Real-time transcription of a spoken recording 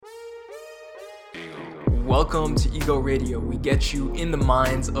Welcome to Ego Radio. We get you in the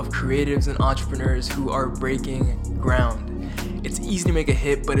minds of creatives and entrepreneurs who are breaking ground. It's easy to make a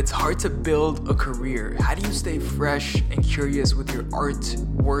hit, but it's hard to build a career. How do you stay fresh and curious with your art,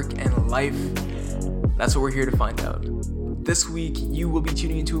 work, and life? That's what we're here to find out. This week, you will be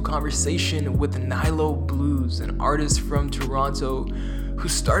tuning into a conversation with Nilo Blues, an artist from Toronto who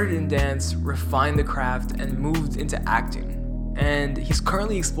started in dance, refined the craft, and moved into acting. And he's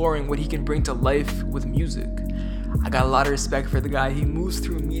currently exploring what he can bring to life with music. I got a lot of respect for the guy. He moves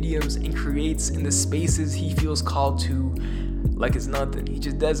through mediums and creates in the spaces he feels called to like it's nothing. He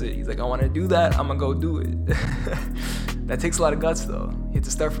just does it. He's like, I want to do that, I'm gonna go do it. That takes a lot of guts though. He had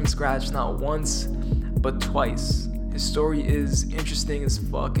to start from scratch not once, but twice. His story is interesting as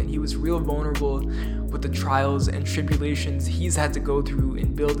fuck, and he was real vulnerable with the trials and tribulations he's had to go through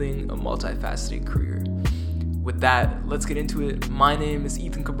in building a multifaceted career. With that, let's get into it. My name is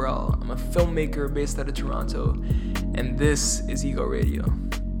Ethan Cabral. I'm a filmmaker based out of Toronto, and this is Ego Radio.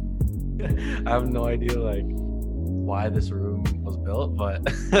 I have no idea why this room was built, but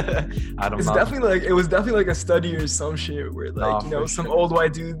I don't know. It was definitely like a study or some shit where some old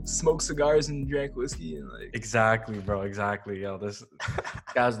white dude smoked cigars and drank whiskey and like. Exactly, bro. Exactly. Yo, this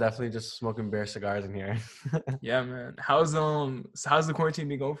guy's definitely just smoking bear cigars in here. Yeah, man. How's the quarantine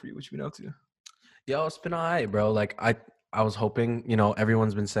been going for you? What you been up to? Yo, it's been all right, bro. I was hoping,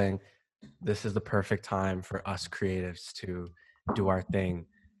 everyone's been saying this is the perfect time for us creatives to do our thing.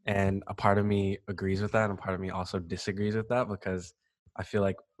 And a part of me agrees with that, and a part of me also disagrees with that, because I feel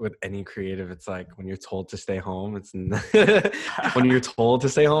like with any creative, it's like when you're told to stay home, when you're told to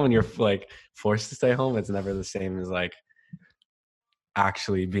stay home and you're like forced to stay home, it's never the same as like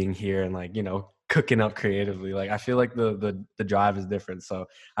actually being here and cooking up creatively. Like I feel like the drive is different. So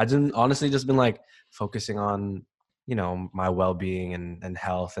I just honestly just been like focusing on, my well-being and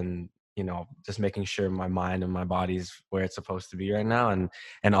health, and just making sure my mind and my body's where it's supposed to be right now,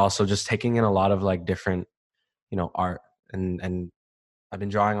 and also just taking in a lot of like different art, and I've been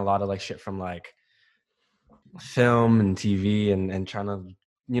drawing a lot of like shit from like film and TV, and trying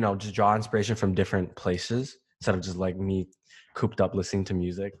to just draw inspiration from different places instead of just like me cooped up listening to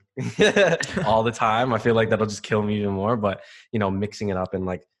music all the time. I feel like that'll just kill me even more, but mixing it up and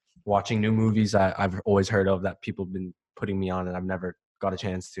like watching new movies I've always heard of that people have been putting me on and I've never got a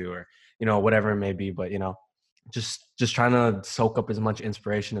chance to, or whatever it may be, but just trying to soak up as much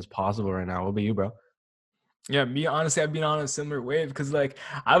inspiration as possible right now. What about you, bro? Yeah, me honestly, I've been on a similar wave because like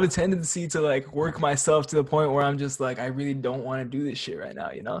I have a tendency to like work myself to the point where I'm just like I really don't want to do this shit right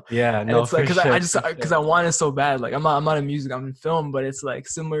now, Yeah, And no, it's like for because sure. I want it so bad. Like I'm not in music, I'm in film, but it's like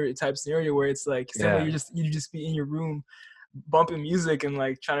similar type scenario where it's like similar. Yeah, You just be in your room bumping music and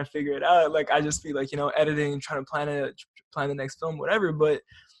like trying to figure it out. Like I just be like editing and trying to plan the next film, whatever. But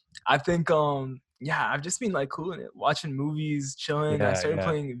I think yeah, I've just been like cooling it, watching movies, chilling. I started yeah.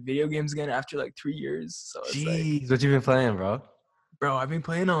 playing video games again after like 3 years. So it's like, Jeez, what you been playing, bro? bro, I've been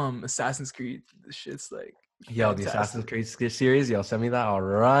playing Assassin's Creed. This shit's like Yo, the Assassin's fantastic. Creed series, yo, send me that. I'll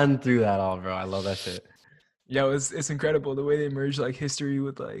run through that all, bro. I love that shit. Yo, it's incredible the way they merge like history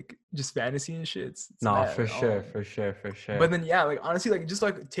with like just fantasy and shit. It's No, mad. for sure, for sure, for sure. But then yeah, like honestly, like just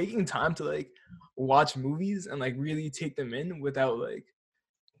like taking time to like watch movies and like really take them in without like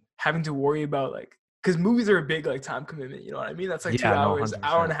having to worry about like because movies are a big like time commitment. You know what I mean? That's like two Yeah, no, hours,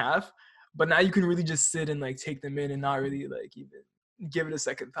 hour and 100%. a half. But now you can really just sit and like take them in and not really like even give it a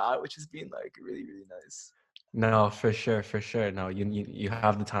second thought, which has been like really really nice. No, for sure, for sure. No, you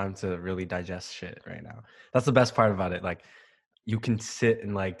have the time to really digest shit right now. That's the best part about it. Like you can sit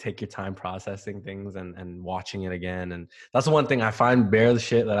and like take your time processing things and watching it again. And that's the one thing I find bare the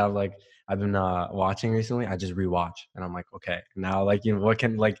shit that I've been watching recently. I just rewatch and I'm like, okay, now like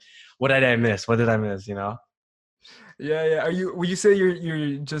what did I miss? What did I miss? Yeah, yeah. Would you say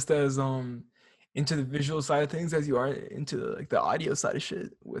you're just as into the visual side of things as you are into like the audio side of shit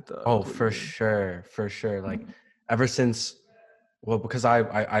Oh, with what you're for doing? sure, for sure. Like ever since, well, because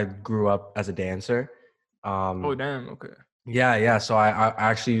I grew up as a dancer. Oh Um, damn, okay. yeah. So I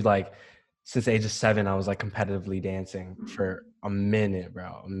actually like since the age of 7, I was like competitively dancing for a minute,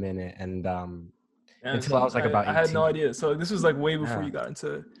 bro, a minute, and And until I was like about I had no 18. idea. So this was like way before Yeah, you got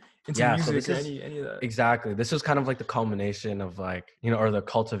into yeah. So music this or is any of that. exactly this was kind of like the culmination of like or the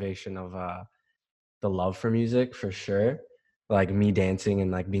cultivation of the love for music for sure. Like me dancing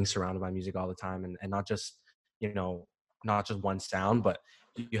and like being surrounded by music all the time, and not just you know not just one sound, but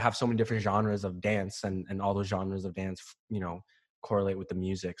you have so many different genres of dance, and all those genres of dance correlate with the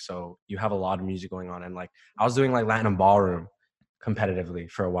music. So you have a lot of music going on, and like I was doing like Latin and ballroom, competitively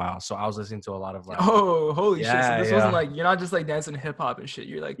for a while. So I was listening to a lot of like, Oh, holy shit! So yeah, this wasn't yeah. like you're not just like dancing hip hop and shit.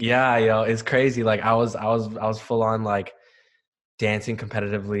 You're like, Yeah, yo, it's crazy. Like I was full on like dancing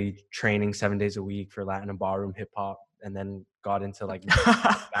competitively, training 7 days a week for Latin and ballroom hip hop, and then got into like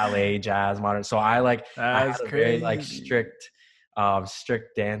ballet, jazz, modern. So I had that's a very like crazy.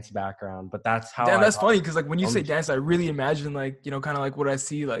 strict dance background, but that's how Damn, I that's got funny into because like when you say film. dance, I really imagine like kind of like what I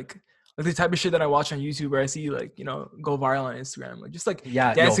see like the type of shit that I watch on YouTube where I see like go viral on Instagram, like just like Yeah,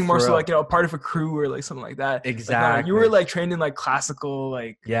 yo, dancing more for so like real. a part of a crew or like something like that. Like no, you were Exactly. like trained in like classical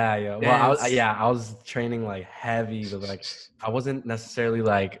like Yeah, yeah. Well, dance. yeah, I was training like heavy, but like I wasn't necessarily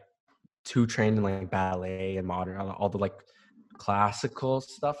like too trained in like ballet and modern, all the like classical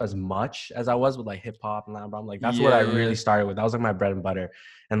stuff as much as I was with like hip hop and Latin. Like that's what Yeah, I yeah, really started with. That was like my bread and butter.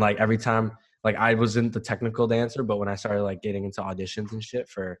 And like every time, like I wasn't the technical dancer, but when I started like getting into auditions and shit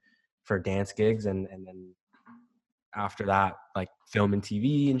for dance gigs, and then after that, like film and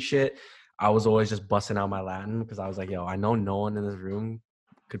TV and shit, I was always just busting out my Latin because I was like, yo, I know no one in this room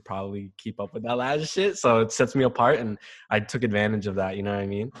could probably keep up with that Latin shit. So it sets me apart, and I took advantage of that. You know what I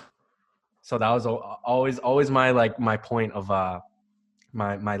mean? So that was always my like my point of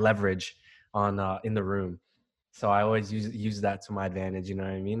my leverage on in the room. So I always use that to my advantage. You know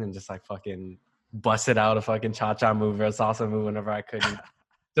what I mean? And just like fucking busted out a fucking cha cha move or a salsa move whenever I could. You know?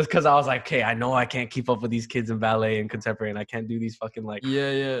 Just because I was like, okay, I know I can't keep up with these kids in ballet and contemporary, and I can't do these fucking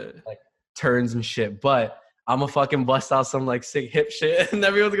yeah, yeah. like turns and shit. But I'm a fucking bust out some like sick hip shit, and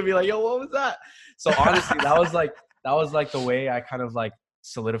everyone's gonna be like, yo, what was that? So honestly, that was like the way I kind of like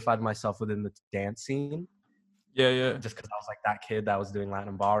solidified myself within the dance scene, Yeah, yeah. just because I was like that kid that was doing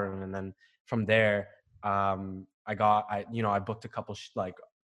Latin ballroom, and then from there, I booked a couple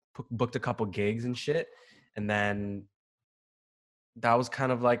booked a couple gigs and shit, and then that was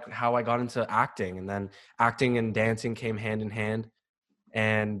kind of like how I got into acting, and then acting and dancing came hand in hand,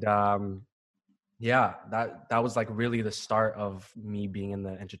 and yeah, that was like really the start of me being in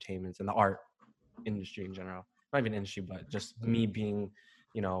the entertainment and the art industry in general. Not even industry, but just me being,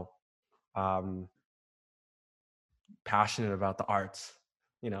 you know, um, passionate about the arts.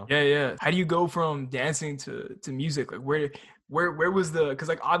 You know. Yeah, yeah. How do you go from dancing to music? Like where was the because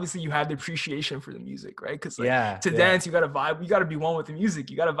like obviously you had the appreciation for the music, right? Because like Yeah, to yeah, dance, you gotta vibe, you gotta be one with the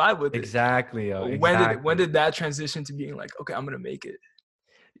music, you gotta vibe with it. exactly, yo, When exactly. did that transition to being like, okay, I'm gonna make it?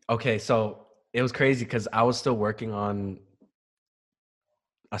 Okay, so it was crazy because I was still working on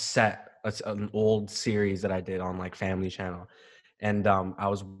an old series that I did on like Family Channel, and I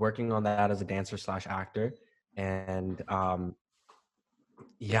was working on that as a dancer slash actor, and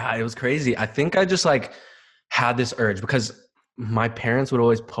yeah, it was crazy. I think I just like had this urge because my parents would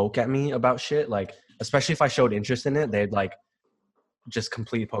always poke at me about shit, like especially if I showed interest in it, they'd like just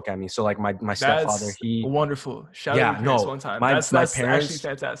completely poke at me. So like my stepfather, That's wonderful. Shout out to your yeah, parents no, one time. my my That's actually parents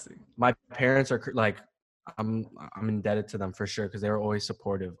fantastic. my parents are like I'm indebted to them for sure because they were always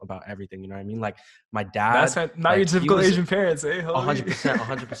supportive about everything. You know what I mean? Like my dad, Not your like he typical was Asian parents, eh? a Holy. hundred percent,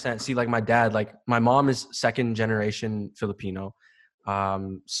 100%. See, like my dad, like my mom is second generation Filipino,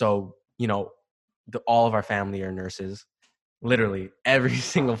 so all of our family are nurses. Literally every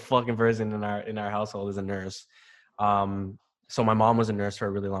single fucking person in our household is a nurse. Um, so my mom was a nurse for a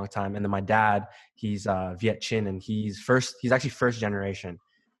really long time, and then my dad, he's Viet Chin, and he's actually first generation.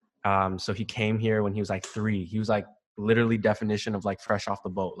 So he came here when he was like 3. He was like literally definition of like fresh off the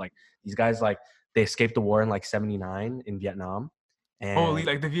boat. Like these guys, like they escaped the war in like '79 in Vietnam, Holy, and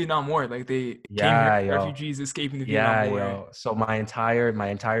like the Vietnam War. Like they came here yeah, as yo, refugees escaping the Vietnam yeah, War. yo. So my entire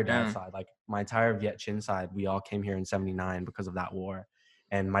dad's Yeah. side, like my entire Viet Chin side, we all came here in '79 because of that war.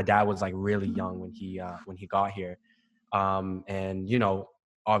 And my dad was like really young when he got here. And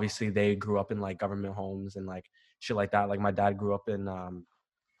obviously they grew up in like government homes and like shit like that. Like my dad grew up in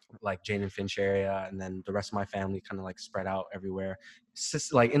like Jane and Finch area, and then the rest of my family kind of like spread out everywhere. It's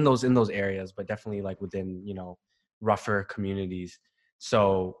just like in those areas, but definitely like within rougher communities.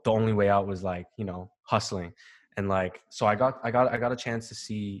 So the only way out was like hustling, and like so I got a chance to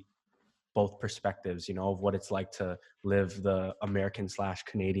see both perspectives, of what it's like to live the American slash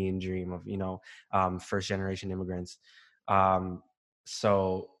Canadian dream of first generation immigrants. Um,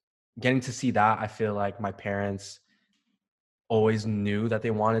 so getting to see that, I feel like my parents always knew that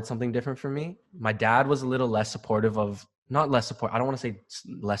they wanted something different for me. My dad was a little less supportive of, not less support. I don't want to say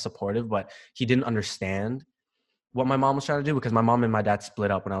less supportive, but he didn't understand what my mom was trying to do because my mom and my dad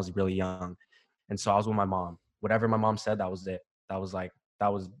split up when I was really young. And so I was with my mom. Whatever my mom said, that was it. That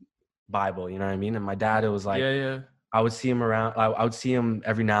was Bible, you know what I mean? And my dad, it was like, Yeah, yeah. I would see him around. I would see him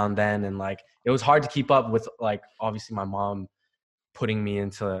every now and then. And like, it was hard to keep up with like, obviously my mom putting me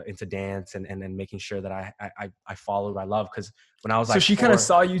into dance and making sure that I followed what I love. Because when I was So like she kind of 4,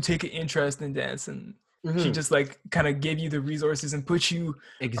 saw you take an interest in dance, and she mhm, just like kind of gave you the resources and put you around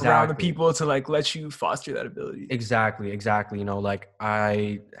the exactly. people to like let you foster that ability. Exactly. You know, like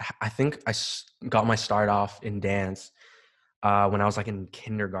I think got my start off in dance when I was like in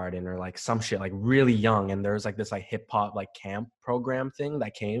kindergarten or like some shit, like really young. And there was like this like hip hop like camp program thing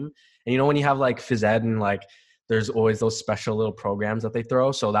that came. And you know when you have like phys ed and like there's always those special little programs that they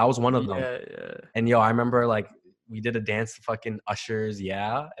throw. So that was one of them. Yeah, yeah. And yo, I remember like we did a dance to fucking Usher's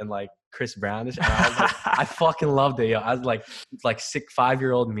 "Yeah" and like Chris Brownish, and I was like, I fucking loved it. Yo, I was like sick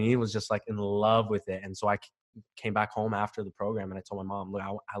 5-year-old me was just like in love with it, and so I came back home after the program and I told my mom, look,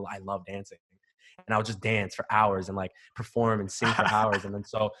 I love dancing, and I would just dance for hours and like perform and sing for hours, and then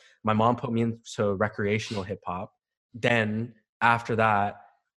so my mom put me into recreational hip hop. Then after that,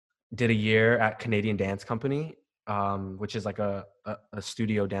 did a year at Canadian Dance Company, which is like a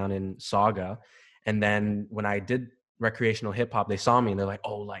studio down in Saga. And then when I did recreational hip hop, they saw me and they're like,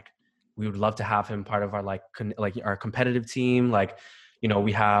 "Oh, like we would love to have him part of our like like our competitive team. Like, you know,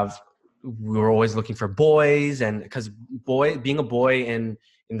 we were always looking for boys, and because being a boy in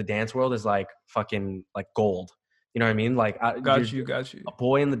the dance world is like fucking like gold. You know what I mean? Like Got you, got you. a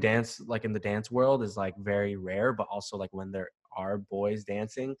boy in the dance like in the dance world is like very rare, but also like when there are boys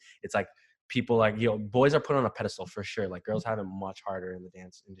dancing, it's like people like, you know, boys are put on a pedestal for sure. Like girls have it much harder in the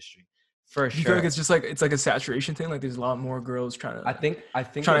dance industry for Do you feel like sure. it's like a saturation thing? Like there's a lot more girls I think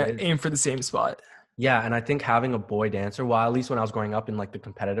it trying to is. aim for the same spot. Yeah, and I think having a boy dancer, well, at least when I was growing up in like the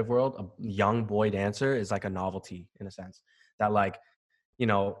competitive world, a young boy dancer is like a novelty in a sense. That like, you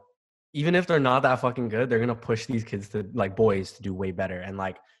know, even if they're not that fucking good, they're gonna push these kids to like boys to do way better and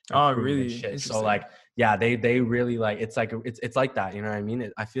like Oh, improve and really shit. So interesting. like, yeah, they really like it's like that. You know what I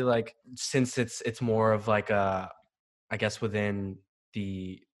mean? I feel like since it's more of like I guess within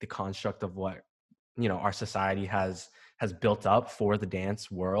the construct of what, you know, our society has built up for the dance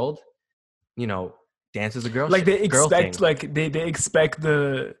world. You know, dance is a Like they girl expect thing. like they expect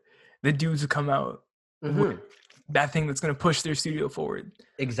the dude to come out with Hmm. that thing that's gonna push their studio forward.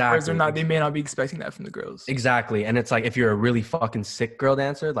 Whereas Exactly. they may not be expecting that from the girls. Exactly. And it's like if you're a really fucking sick girl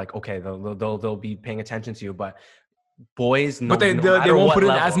dancer, like okay, they'll be paying attention to you, but boys, But no they matter won't what put in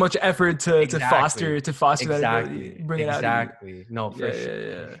as level. much effort Exactly. to foster that ability, Exactly. bring it out of you. Exactly. No, Yeah, for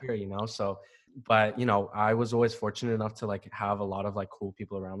yeah, sure, you know. So but you know, I was always fortunate enough to like have a lot of like cool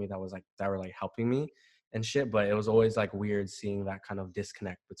people around me that were like helping me and shit. But it was always like weird seeing that kind of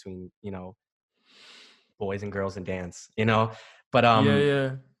disconnect between, you know, boys and girls in dance, you know. But yeah,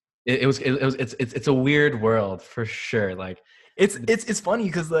 yeah, yeah. it's a weird world for sure. Like It's funny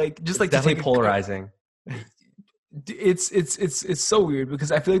because like just it's like to take definitely polarizing. it's so weird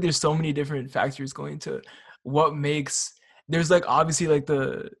because I feel like there's so many different factors going to what makes there's like obviously like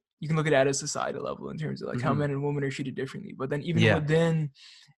the you can look at it at a societal level in terms of like how Hmm. men and women are treated differently, but then even Yeah. within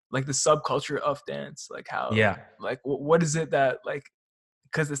like the subculture of dance, like how Yeah. like what is it that like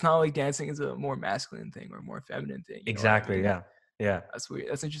because it's not like dancing is a more masculine thing or more feminine thing, you know what I Exactly. mean? Yeah. Yeah. That's weird.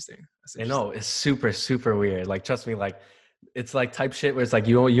 That's interesting. That's I interesting. know it's super weird. Like trust me, like it's like type shit where it's like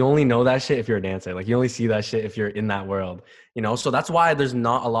you only know that shit if you're a dancer. Like you only see that shit if you're in that world. You know, so that's why there's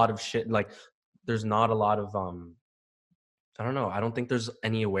not a lot of shit. Like there's not a lot of I don't know. I don't think there's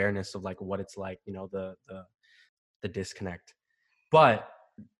any awareness of like what it's like. You know, the disconnect. But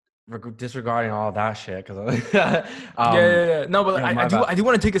disregarding all that shit, because Yeah, yeah, yeah. No, but yeah, my I bad. do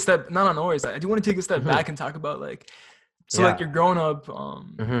want to take a step. No, no, no worries. I do want to take a step Mhm. back and talk about like, so like Yeah. you're growing up, your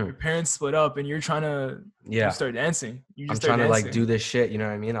Hmm. parents split up, and you're trying to you Yeah. start dancing. You I'm just start trying to like do dancing. this shit, you know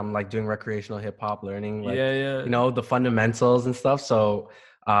what I mean? I'm like doing recreational hip hop, learning like, Yeah, you yeah. know, the fundamentals and stuff. So,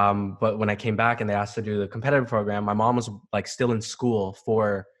 but when I came back and they asked to do the competitive program, my mom was like still in school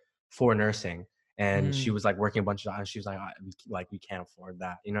for nursing, and she Mm. was like working a bunch of hours. She was like, we can't afford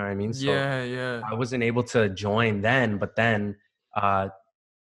that, you know what I mean? So Yeah, yeah. I wasn't able to join then, but then, uh,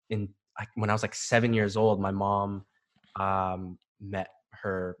 in like when I was like 7 years old, my mom met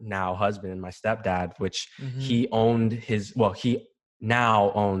her now husband, my stepdad, which Hmm. he owned he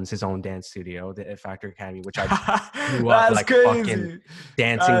now owns his own dance studio, the It Factor Academy, which I grew up That's like fucking crazy.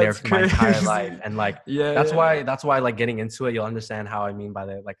 dancing there That's for my entire life. crazy. And like Yeah, yeah. that's why like getting into it, you'll understand how I mean by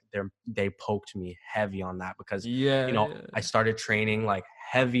the like they poked me heavy on that because you Yeah, know I yeah. started training like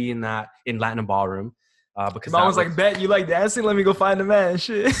heavy in Latin and ballroom Your because mom that was like, was "Bet you like dancing? Let me go find a man."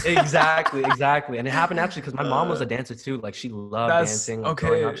 Shit. exactly. And it happened actually because my mom was Uh, a dancer too. Like she loved that's dancing. Like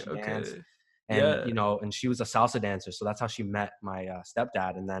growing up, okay. she danced, Okay. and Yeah. you know, and she was a salsa dancer. So that's how she met my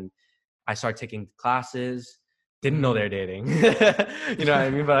stepdad. And then I started taking classes. Didn't know Hmm. they're dating, you know what I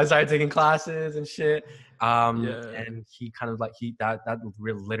mean? But I started taking classes and shit. Yeah. And he kind of like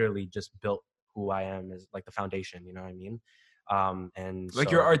literally just built who I am, as like the foundation, you know what I mean? And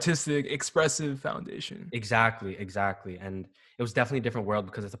Like your so artistic, expressive foundation. exactly. And it was definitely a different world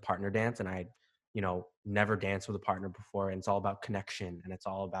because it's a partner dance, and I, never danced with a partner before. And it's all about connection, and it's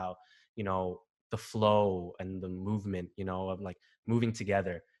all about, the flow and the movement, of like moving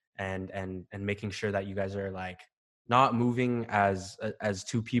together, and making sure that you guys are like not moving as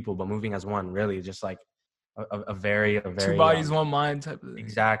two people, but moving as one, really, just like a Two very bodies, one mind type of thing.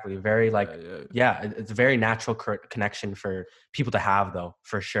 exactly, very like, Yeah, yeah. yeah, it's a very natural connection for people to have, though,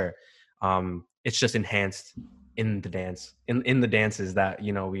 for sure. It's just enhanced in the dance, in the dances that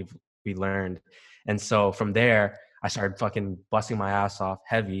we learned. And so from there I started fucking busting my ass off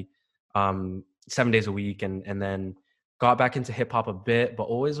heavy, 7 days a week, and then got back into hip hop a bit, but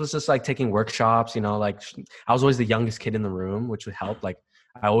always was just like taking workshops, like I was always the youngest kid in the room, which would help. Like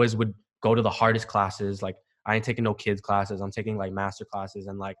I always would go to the hardest classes. Like I ain't taking no kids classes. I'm taking like master classes,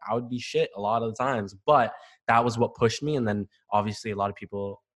 and like I would be shit a lot of the times, but that was what pushed me. And then obviously a lot of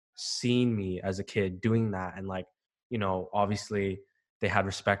people seen me as a kid doing that, and like, obviously they had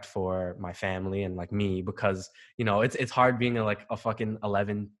respect for my family and like me, because it's hard being like a fucking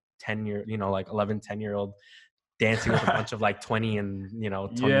 11 10 year old dancing with a bunch of like 20 and Yeah,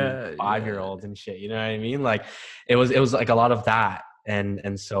 25-year yeah. olds and shit, you know what I mean? Like it was like a lot of that.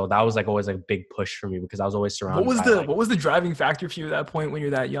 And so that was like always like a big push for me, because I was always What surrounded was by the like, what was the driving factor for you at that point when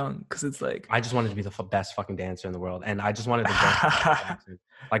you're that young? Because it's like I just wanted to be the best fucking dancer in the world, and I just wanted to dance like Michael I Jackson.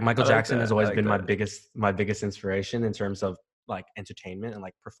 Like Michael like Jackson has that. I always like been my that. biggest inspiration in terms of like entertainment and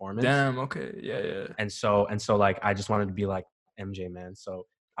like performance. Damn. Okay. Yeah. Yeah. And so like I just wanted to be like MJ, man. So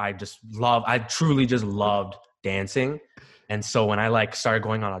I truly just loved dancing. And so when I like started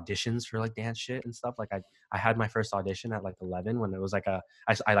going on auditions for like dance shit and stuff, like I had my first audition at like 11, when it was like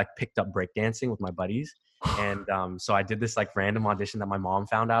I like picked up breakdancing with my buddies. And so I did this like random audition that my mom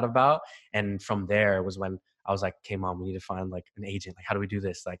found out about. And from there was when I was like, okay, mom, we need to find like an agent. Like, how do we do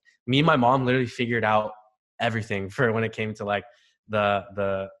this? Like me and my mom literally figured out everything for when it came to like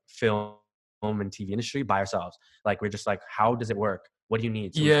the film and TV industry by ourselves. Like we're just like, how does it work? What do you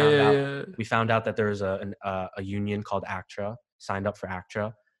need? So we Yeah. found Yeah. out Yeah. we found out that there was a union called ACTRA. Signed up for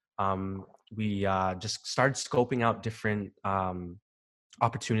ACTRA. We just started scoping out different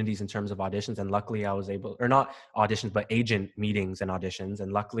opportunities in terms of auditions, and luckily I was able, or not auditions, but agent meetings and auditions,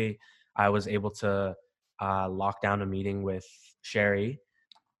 and luckily I was able to lock down a meeting with Sherry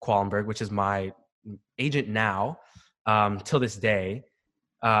Quallenberg, which is my agent now, till this day.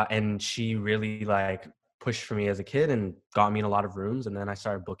 And she really like pushed for me as a kid and got me in a lot of rooms. And then I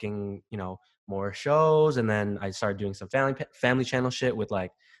started booking, more shows. And then I started doing some family channel shit with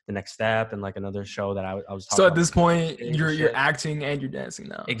like The Next Step, and like another show that I was So talking at about this point, stage and you're shit. acting and you're dancing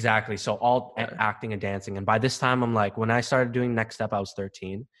now. Exactly. So all Okay. acting and dancing. And by this time, I'm like, when I started doing Next Step, I was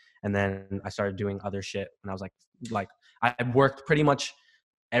 13. And then I started doing other shit when I was like I worked pretty much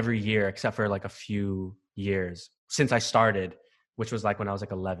every year except for like a few years since I started, which was like when I was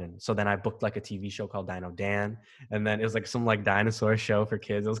like 11. So then I booked like a TV show called Dino Dan, and then it was like some like dinosaur show for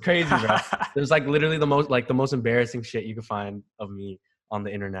kids. It was crazy, bro. It was like literally the most embarrassing shit you could find of me on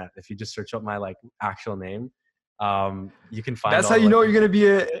the internet. If you just search up my like actual name, you can find That's how all you like know you're gonna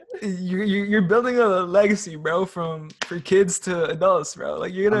be you're building a legacy, bro, from for kids to adults, bro.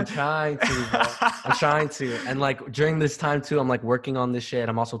 Like you're I'm gonna. trying to, bro. I'm trying to. And like during this time too, I'm like working on this shit.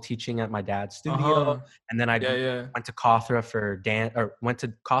 I'm also teaching at my dad's studio. Uh-huh. And then I Yeah, yeah. went to Kothra for dance, or went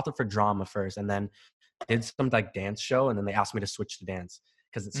to Kothra for drama first, and then did some like dance show. And then they asked me to switch to dance.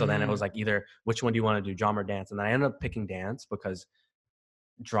 So then it was Mm-hmm. like, either which one do you want to do, drama or dance? And then I ended up picking dance, because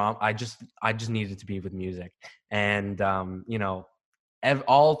drama, I just needed to be with music. And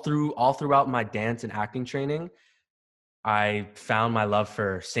all throughout my dance and acting training, I found my love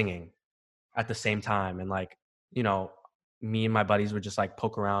for singing at the same time. And like, you know, me and my buddies would just like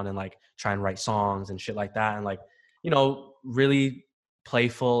poke around and like try and write songs and shit like that. And like, really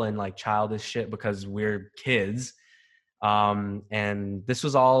playful and like childish shit, because we're kids. And this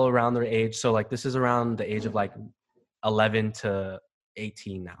was all around their age. So like, this is around the age of like 11 to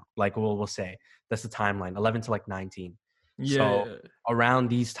 18 now. Like we'll say that's the timeline, 11 to like 19. Yeah, So yeah. around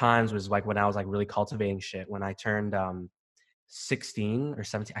these times was like when I was like really cultivating shit. When I turned 16 or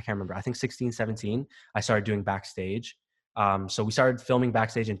 17, I can't remember. I think 16, 17, I started doing backstage. So we started filming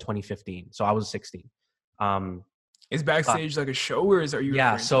backstage in 2015. So I was 16. Is But backstage like a show, or are you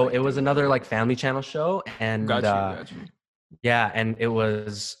yeah, referring to so it like was doing another like? like family channel show. And Got you. yeah, and it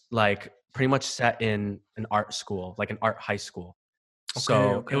was like pretty much set in an art school, like an art high school. Okay,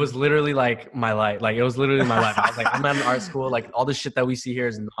 So it was okay. literally like my life. Like it was literally my life. I was like, I'm at an art school. Like all the shit that we see here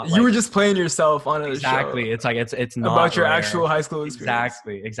is not You like were just playing yourself on a show exactly. It's like it's not about your rare. actual high school experience.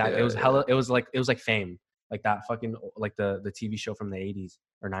 Exactly, exactly. It Yeah, was yeah. hella. It was like Fame, like that fucking like the TV show from the 80s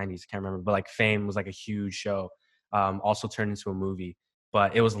or 90s. I can't remember, but like Fame was like a huge show. Also turned into a movie,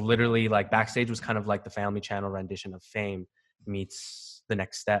 but it was literally like Backstage was kind of like the Family Channel rendition of Fame meets The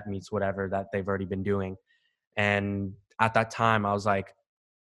Next Step meets whatever that they've already been doing. And at that time, I was like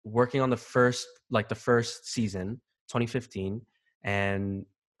working on the first season, 2015, and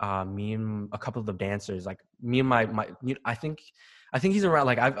me and a couple of the dancers, like me and my I think he's around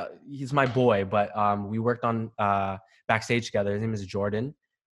like he's my boy, but we worked on Backstage together. His name is Jordan,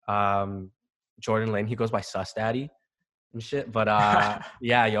 um, Jordan Lane. He goes by Sus Daddy and shit. But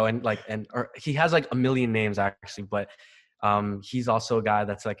yeah, yo, and like or he has like a million names actually, but he's also a guy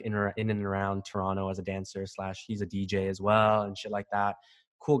that's like in and around Toronto as a dancer slash he's a DJ as well and shit like that.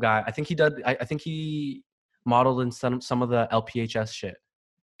 Cool guy. I think he did. I think he modeled in some of the LPHS shit.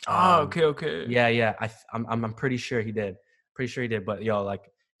 Oh, Um, okay, okay. yeah, yeah. I'm pretty sure he did. Pretty sure he did. But yo, like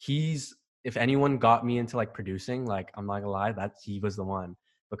he's if anyone got me into like producing, like I'm not gonna lie, that he was the one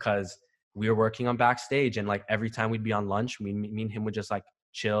because we were working on Backstage and like every time we'd be on lunch, me and him would just like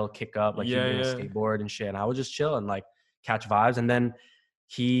chill, kick up, like he'd Yeah, bring a yeah. skateboard and shit, and I would just chill and like catch vibes. And then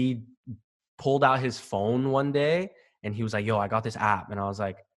he pulled out his phone one day and he was like, "Yo, I got this app," and I was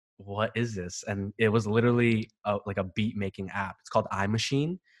like, "What is this?" And it was literally like a beat making app. It's called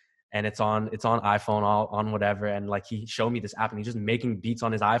iMachine and it's on iPhone, all on whatever. And like he showed me this app, and he's just making beats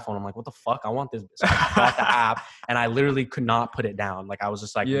on his iPhone. I'm like, what the fuck? I want this. So I got the app, and I literally could not put it down. Like I was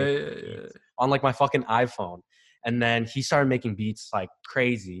just like Yeah, making yeah, yeah. beats on like my fucking iPhone. And then he started making beats like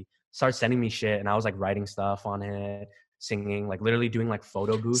crazy. Started sending me shit, and I was like writing stuff on it, singing, like literally doing like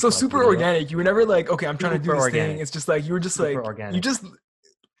photo booth, So like super video. organic. You were never like, okay, I'm trying to do Super this thing. organic. It's just like you were just Super like you organic. just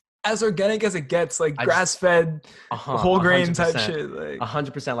as organic as it gets, like I just grass fed, whole a grain hundred type percent, shit. Like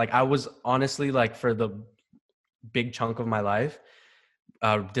 100%. Like I was honestly like for the big chunk of my life,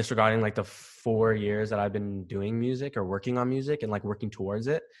 disregarding like the 4 years that I've been doing music or working on music and like working towards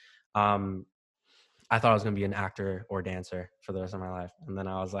it. Um, I thought I was gonna be an actor or dancer for the rest of my life, and then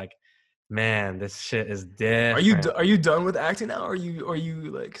I was like, man, this shit is different. are you done with acting now? Or are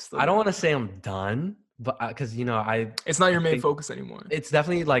you like still I don't doing want to it? say I'm done, but because you know It's not I your main think focus anymore. it's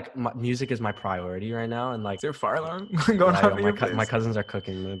definitely like music is my priority right now, and like Is there a fire alarm going yeah, off yo, in your my place? cousins are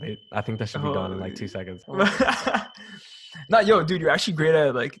cooking. I think that should be done in like Holy. 2 seconds. Not yo, dude. You're actually great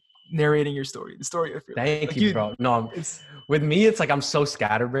at like narrating your story, the story of your life. Thank Like you, you, bro. No, it's with me, it's like I'm so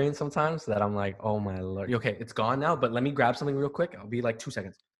scatterbrained sometimes that I'm like, oh my lord. Okay, it's gone now, but let me grab something real quick. I'll be like 2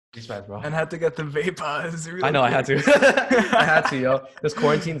 seconds. Please, bro. and had to get the vapors I real know I had quick. to. I had to, yo. This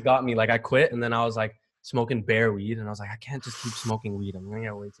quarantine's got me. Like I quit and then I was like smoking bare weed and I was like, I can't just keep smoking weed. I'm gonna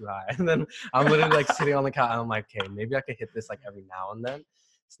get way too high. And then I'm literally like sitting on the couch and I'm like, okay, maybe I could hit this like every now and then.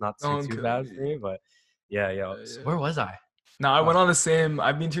 It's not too bad for me, but yeah, yo. So Yeah. where was I? No, I went on the same.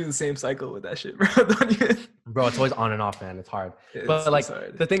 I've been through the same cycle with that shit, bro. Don't even. Bro, it's always on and off, man. It's hard. But It's like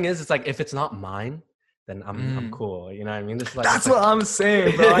hard. the thing is, it's like if it's not mine, then I'm Mm. cool. You know what I mean? This is like it's That's like what I'm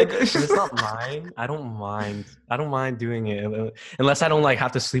saying, bro. Like, if it's not mine, I don't mind. I don't mind doing it unless I don't like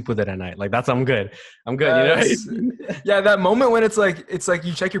have to sleep with it at night. Like that's I'm good. I'm good. You know what I yes. mean? Yeah, that moment when it's like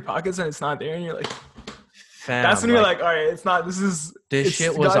you check your pockets and it's not there, and you're like, that's Fam, when you're like, all right, it's not. This is. this It's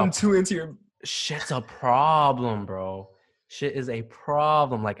shit was gotten a too into your. shit's a problem, bro. Shit is a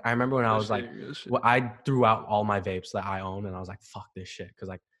problem. Like I remember when I was like, Real shit. well, I threw out all my vapes that I own, and I was like, fuck this shit, because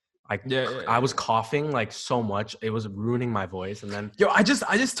like Yeah. I was coughing like so much, it was ruining my voice, and then Yo, I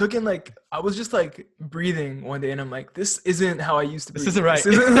just took in like I was just like breathing one day, and I'm like, this isn't how I used to breathe. This isn't right.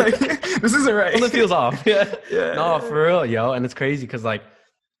 This isn't like this isn't right. something feels off. Yeah, Yeah. no, for real, yo, and it's crazy because like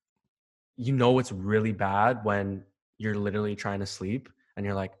you know it's really bad when you're literally trying to sleep and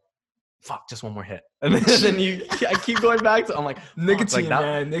you're like, fuck, just one more hit, and then I keep going back to I'm like Nicotine, like that.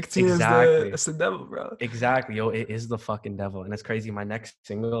 man. Nicotine Exactly. it's the devil, bro. Exactly, yo, it is the fucking devil, and it's crazy. My next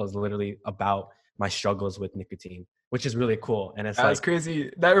single is literally about my struggles with nicotine, which is really cool, and it's That's like,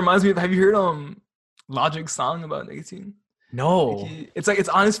 crazy. That reminds me of, have you heard Logic's song about nicotine? no, It's like it's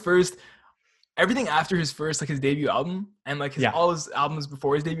on his first everything after his first like his debut album, and like Yeah. all his albums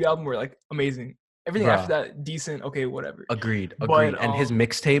before his debut album were like amazing. Everything Bruh. after that decent, okay, whatever. agreed. But, And his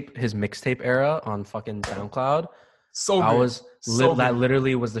mixtape era on fucking SoundCloud, So I good. was So that good.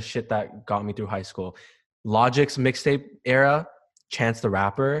 literally was the shit that got me through high school. Logic's mixtape era, Chance the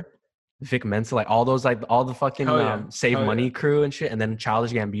Rapper, Vic Mensa, like all those, like all the fucking Hell yeah. Save Hell Money yeah. crew and shit, and then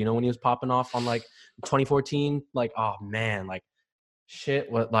Childish Gambino when he was popping off on like 2014, like oh man, like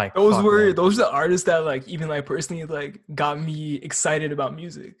shit. What like Those fuck, were man. those are the artists that like even like personally like got me excited about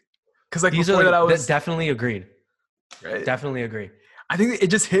music. Cause like These are before that I like was definitely agreed. right. Definitely agree I think it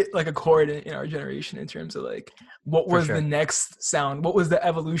just hit like a chord in our generation in terms of like what for was the sure. next sound, what was the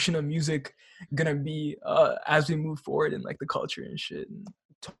evolution of music gonna be as we move forward in like the culture and shit. And that.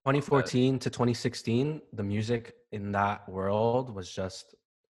 2014 to 2016, the music in that world was just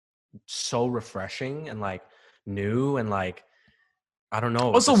so refreshing and like new and like I don't know,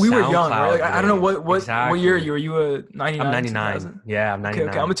 the Also, we were young, right? Like SoundCloud I don't know wave. what year Exactly. you were. You a I'm 99, 99. 2000? Yeah, I'm Okay, I'm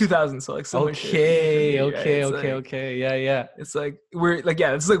 99. a 2000, so like similar shit for Okay, me, right? okay, okay, okay. Yeah, yeah. It's like we're like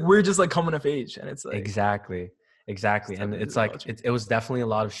yeah, it's like we're just like coming of age, and it's like Exactly. Exactly. And stepping into it's the like culture. it was definitely a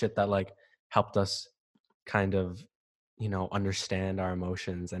lot of shit that like helped us kind of, understand our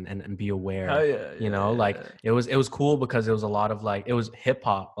emotions and be Hell aware, yeah, yeah, like yeah. it was cool because it was a lot of like it was hip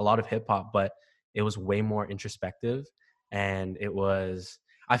hop, a lot of hip hop, but it was way more introspective and it was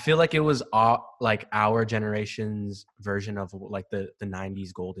I feel like it was like our generation's version of like the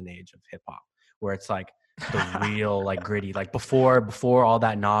 90s golden age of hip hop where it's like the real like gritty like before all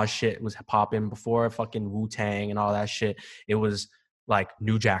that Nas shit was popping, before fucking Wu-Tang and all that shit. It was like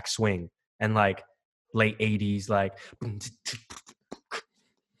New Jack Swing and like late 80s like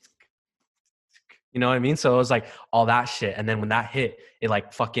you know what I mean? So it was like all that shit. And then when that hit, it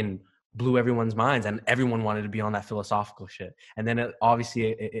like fucking blew everyone's minds and everyone wanted to be on that philosophical shit. And then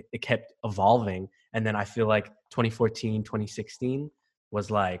it kept evolving. And then I feel like 2014, 2016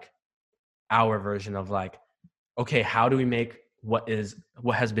 was like our version of like, okay, how do we make what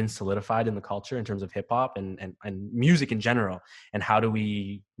has been solidified in the culture in terms of hip hop and music in general, and how do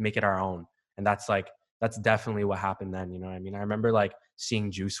we make it our own? And that's definitely what happened then. You know what I mean? I remember like seeing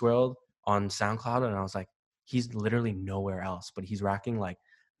Juice World on SoundCloud, and I was like, he's literally nowhere else, but he's racking like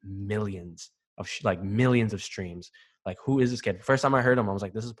millions of streams. Like, who is this kid? First time I heard him, I was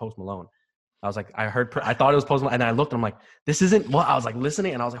like, this is Post Malone. I was like, I thought it was Post Malone, and I looked, and I'm like, this isn't what I was like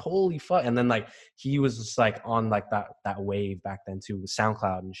listening, and I was like, holy fuck! And then like he was just like on like that wave back then too with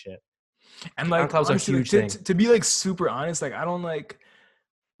SoundCloud and shit. And like SoundCloud was a honestly, like huge thing. to be like super honest, like I don't like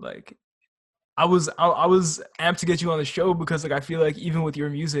I was amped to get you on the show because like I feel like even with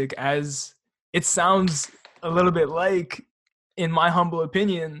your music, as it sounds a little bit like, in my humble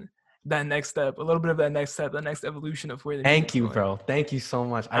opinion, that next step, a little bit of that next step, the next evolution of where the Thank music's you, going. bro. Thank you so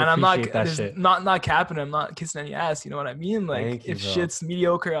much. I And I'm not appreciate that there's shit. not capping, I'm not kissing any ass, you know what I mean? Like Thank you, if bro. shit's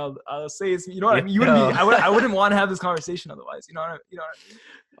mediocre, I'll say it's, you know what I mean? You wouldn't be Yo. I wouldn't want to have this conversation otherwise, you know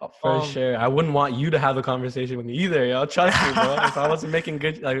Oh, what I for mean? sure. I wouldn't want you to have a conversation with me either, yo. Trust me, bro. If I wasn't making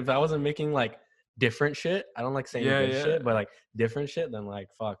good, like if I wasn't making like different shit, I don't like saying Yeah, good yeah. shit, but like different shit, then like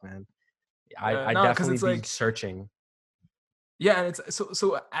fuck, man. I No, because definitely it's be like searching. yeah, and it's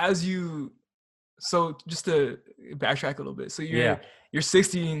so as you so just to backtrack a little bit, so Yeah. you're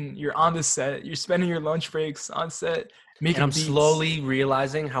 16, you're on the set, you're spending your lunch breaks on set And I'm making beats. slowly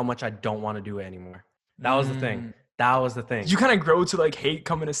realizing how much I don't want to do it anymore. That was the thing. Mm. That was the Did thing. you kind of grow to like hate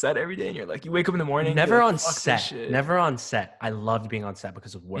coming to set every day? And you're like, you wake up in the morning, you're Never like, on fuck this set. shit. Never on set. I loved being on set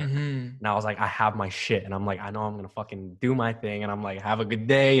because of work. Mm-hmm. And I was like, I have my shit. And I'm like, I know I'm going to fucking do my thing. And I'm like, have a good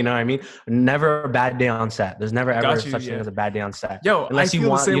day. You know what I mean? Never a bad day on set. There's never ever Got you, such thing yeah. as a bad day on set. Yo, I feel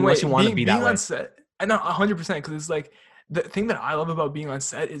the same Unless way. you want to be Being that on way. set, I know 100% because it's like the thing that I love about being on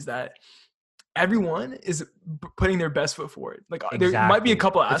set is that everyone is putting their best foot forward. Like there might be a Exactly.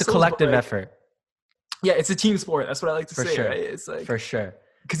 couple It's a assholes, but collective like effort. yeah, it's a team sport. That's what I like to For say, sure. right? It's like For sure.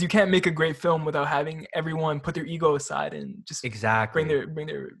 because you can't make a great film without having everyone put their ego aside and just Exactly.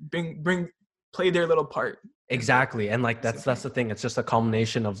 bring play their little part. Exactly. And like that's symphony. the thing. It's just a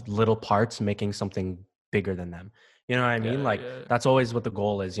culmination of little parts making something bigger than them. You know what I mean? Yeah, Like yeah. that's always what the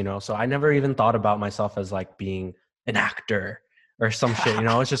goal is, So I never even thought about myself as like being an actor or some shit,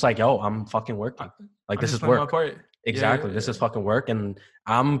 It's just like, yo, I'm fucking working. Like I'm this just is playing my work. part. Yeah, Exactly. This is fucking work. And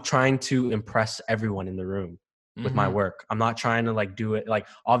I'm trying to impress everyone in the room with my Mm-hmm. work. I'm not trying to like do it. Like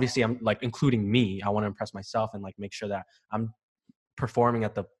obviously I'm like including me. I want to impress myself and like make sure that I'm performing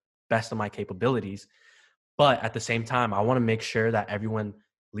at the best of my capabilities. But at the same time, I want to make sure that everyone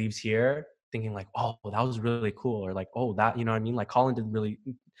leaves here thinking like, oh, well, that was really cool. Or like, oh, that, you know what I mean? Like Colin did really,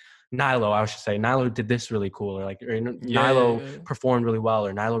 Nilo, I should say, Nilo did this really cool. Or like, or Nilo Yeah. performed really well.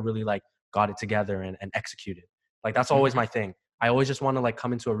 Or Nilo really like got it together and executed. Like, that's always Mm-hmm. my thing. I always just want to like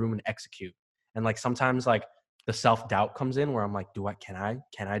come into a room and execute. And like, sometimes like the self-doubt comes in where I'm like, can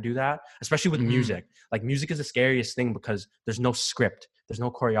I do that? Especially with Mm-hmm. music. Like music is the scariest thing because there's no script. There's no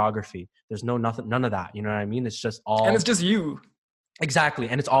choreography. There's none of that. You know what I mean? It's just And it's all just you. exactly.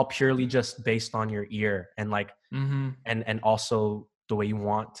 And it's all purely just based on your ear and like, Mm-hmm. and also the way you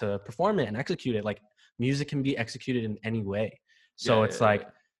want to perform it and execute it. Like music can be executed in any way. So Yeah, it's yeah, yeah. like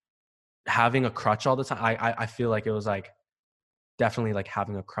having a crutch all the time. I feel like it was like definitely like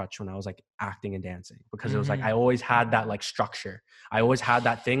having a crutch when I was like acting and dancing, because it was like I Mm-hmm. always had that like structure. I always had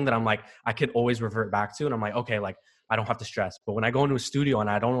that thing that I'm like I could always revert back to, and I'm like, okay, like I don't have to stress. But when I go into a studio and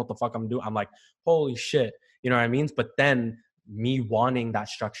I don't know what the fuck I'm doing, I'm like, holy shit, you know what I mean? But then me wanting that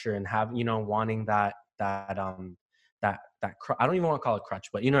structure and have, you know, wanting I don't even want to call it crutch,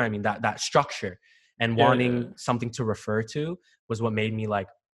 but you know what I mean, that structure, and Yeah, yeah. wanting something to refer to was what made me like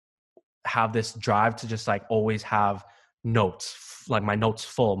have this drive to just like always have notes, like my notes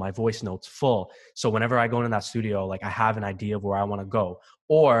full, my voice notes full. So whenever I go into that studio, like I have an idea of where I want to go,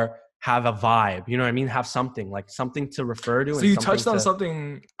 or have a vibe, you know what I mean? Have something like something to refer to So and you something touched on to,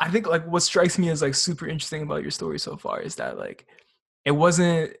 something. I think like what strikes me as like super interesting about your story so far is that like it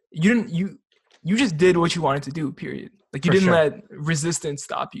wasn't you just did what you wanted to do. Period. Like you for didn't sure, let resistance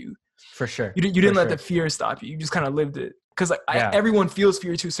stop you. for sure, You for didn't let the sure. fear stop you. You just kind of lived it. Because like Yeah. everyone feels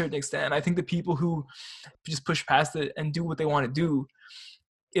fear to a certain extent. I think the people who just push past it and do what they want to do,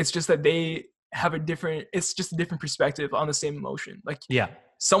 it's just that they have a different. It's just a different perspective on the same emotion. Like Yeah.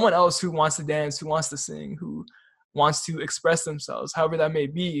 someone else who wants to dance, who wants to sing, who wants to express themselves, however that may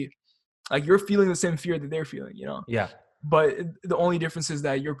be, like you're feeling the same fear that they're feeling, you know. Yeah. But the only difference is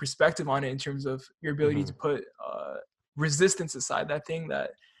that your perspective on it, in terms of your ability Hmm. to put resistance aside, that thing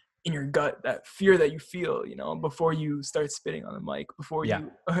that in your gut, that fear that you feel, you know, before you start spitting on the mic, before Yeah.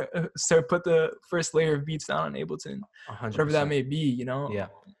 you start put the first layer of beats down on Ableton, A hundred whatever that percent. may be, you know. Yeah.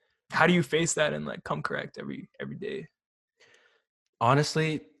 How do you face that and like come correct every day?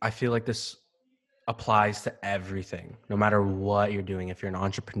 Honestly, I feel like this applies to everything, no matter what you're doing. If you're an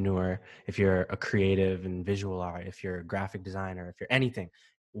entrepreneur, if you're a creative and visual art, if you're a graphic designer, if you're anything,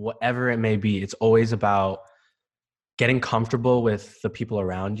 whatever it may be, it's always about getting comfortable with the people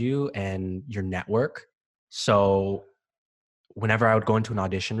around you and your network. So whenever I would go into an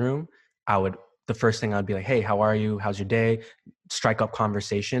audition room, the first thing I'd be like, hey, how are you? How's your day? Strike up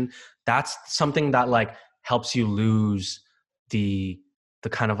conversation. That's something that like helps you lose the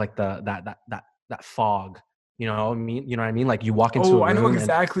kind of like that fog. You know what I mean? You know what I mean? Like you walk into a Oh, I know room and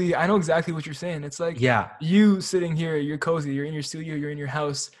exactly. I know exactly what you're saying. It's like yeah, you sitting here, you're cozy, you're in your studio, you're in your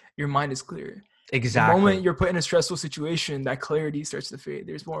house, your mind is clear. The moment exactly. you're put in a stressful situation, that clarity starts to fade.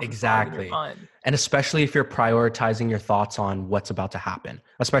 There's more of a fog in your Exactly. mind. And especially if you're prioritizing your thoughts on what's about to happen.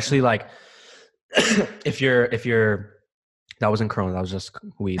 Especially like if you're that wasn't Corona, that was just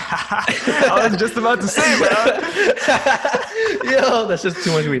weed. I was just about to say, bro. Yo, that's just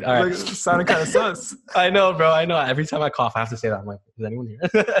too much weed. All Like, right. sounding kind of sus. I know, bro. I know. Every time I cough, I have to say that. I'm like, is anyone here?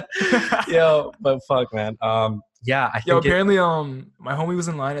 Yo, but fuck, man. Yeah, I Yo, think it. apparently, my homie was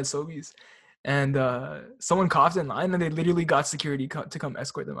in line at Sobeys, and someone coughed in line, and they literally got security to come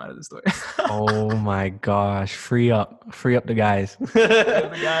escort them out of the store. Oh my gosh, free up the guys. Yeah,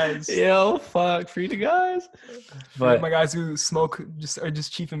 the guys. Yo, fuck, free the guys. Free up But my guys who smoke just are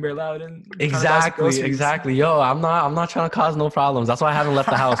just cheap and bare loud and trying to buy some exactly, groceries. exactly. Yo, I'm not trying to cause no problems. That's why I haven't left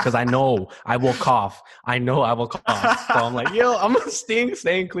the house, because I know I will cough. I know I will cough. So I'm like, yo, I'm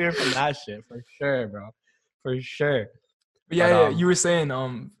staying clear from that shit for sure, bro, for sure. But yeah, But yeah, you were saying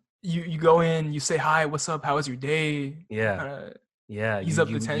you go in, you say hi, what's up, how was your day? yeah, Kind of yeah. ease up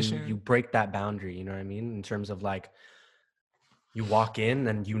the You tension. break that boundary. You know what I mean? In terms of like, you walk in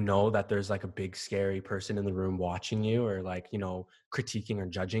and you know that there's like a big scary person in the room watching you, or like, you know, critiquing or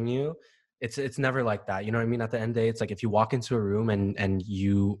judging you. It's never like that. You know what I mean? At the end of the day, it's like if you walk into a room and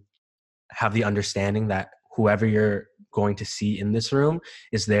you have the understanding that whoever you're going to see in this room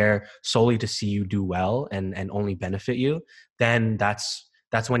is there solely to see you do well and only benefit you, then that's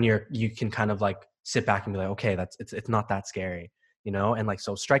when you can kind of like sit back and be like, okay, it's not that scary, you know. And like,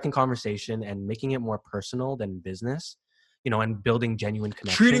 so striking conversation and making it more personal than business, you know, and building genuine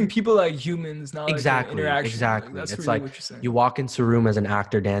Treating connection. people like humans, not like an Exactly, interaction. Like exactly. that's It's really like what you're you saying. walk into a room as an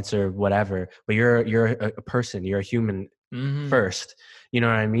actor, dancer, whatever, but you're a person, you're a human Mm-hmm. first. You know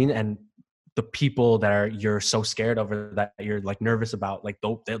what I mean? And the people that you're so scared of, or that you're like nervous about, like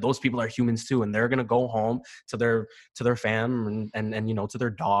those people are humans too, and they're gonna go home to their fam and you know, to their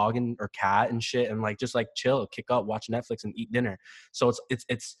dog and or cat and shit, and like just like chill, kick up, watch Netflix, and eat dinner. So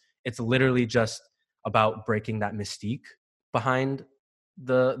it's literally just about breaking that mystique behind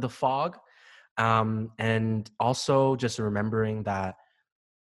the fog, and also just remembering that,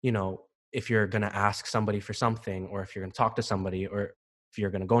 you know, if you're going to ask somebody for something, or if you're going to talk to somebody, or if you're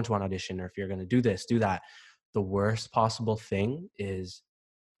going to go into an audition, or if you're going to do this, do that, the worst possible thing is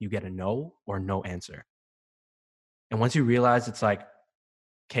you get a no or no answer. And once you realize, it's like,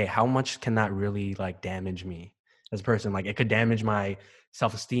 okay, how much can that really like damage me as a person? Like, it could damage my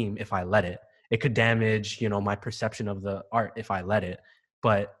self-esteem if I let it. it could damage, you know, my perception of the art if I let it.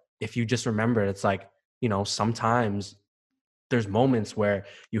 But if you just remember, it's like, you know, sometimes there's moments where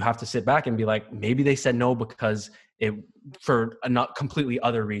you have to sit back and be like, maybe they said no because it, for a not completely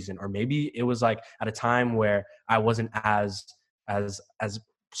other reason, or maybe it was like at a time where I wasn't as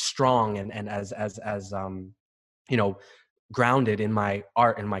strong and as you know, grounded in my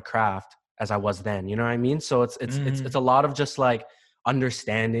art and my craft as I was then. You know what I mean? So it's a lot of just like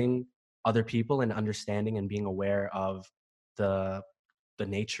understanding other people and understanding and being aware of the the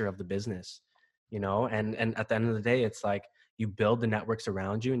nature of the business, you know. And at the end of the day, it's like you build the networks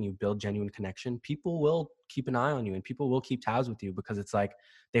around you and you build genuine connection. People will keep an eye on you and people will keep tabs with you, because it's like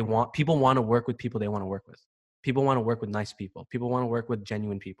people want to work with people they want to work with. People want to work with nice people. People want to work with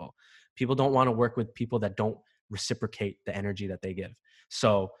genuine people. People don't want to work with people that don't reciprocate the energy that they give.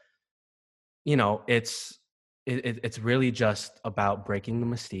 So, you know, it's really just about breaking the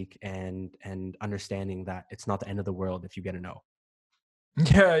mystique and understanding that it's not the end of the world if you get a no.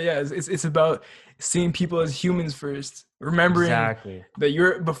 Yeah. It's about seeing people as humans first, remembering Exactly. that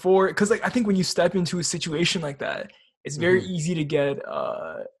you're before, because like I think when you step into a situation like that, it's very easy to get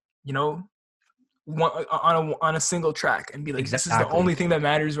you know, on a single track and be like, this is the Exactly. only thing that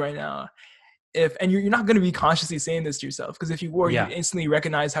matters right now. And you're not going to be consciously saying this to yourself, because if you were, you Yeah. instantly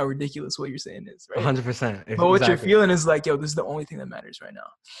recognize how ridiculous what you're saying is, right? 100%. But what you're Exactly. feeling is like, yo, this is the only thing that matters right now.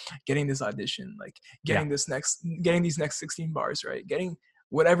 Getting this audition, like Yeah. getting these next 16 bars, right? Getting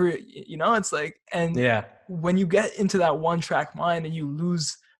whatever, you know, it's like, and Yeah. when you get into that one track mind and you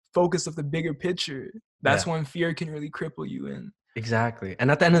lose focus of the bigger picture, that's Yeah. when fear can really cripple you in. Exactly.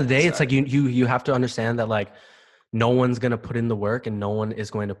 And at the end of the day, it's like you have to understand that like no one's going to put in the work and no one is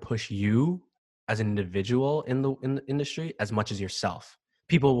going to push you as an individual in the industry as much as yourself.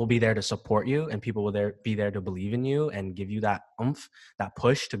 People will be there to support you and people will be there to believe in you and give you that oomph, that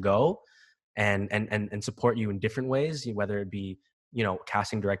push to go and support you in different ways, whether it be, you know,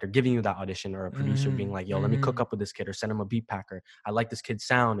 casting director giving you that audition, or a producer being like, yo, let me cook up with this kid, or send him a beat packer. I like this kid's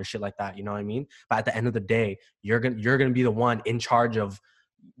sound, or shit like that. You know what I mean? But at the end of the day, you're gonna be the one in charge of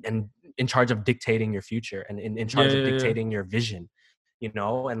dictating your future and in charge of dictating your vision, you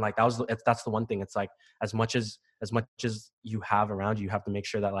know. And like that's the one thing. It's like as much as you have around you, you have to make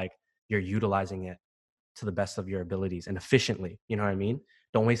sure that like you're utilizing it to the best of your abilities and efficiently. You know what I mean?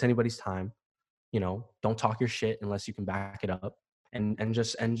 Don't waste anybody's time. You know, don't talk your shit unless you can back it up, and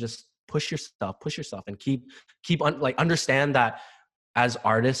just push yourself and like understand that as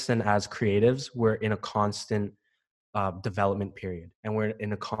artists and as creatives, we're in a constant development period and we're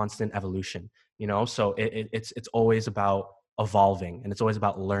in a constant evolution, you know. So it's always about evolving and it's always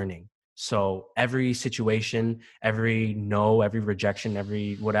about learning. So every situation, every no, every rejection,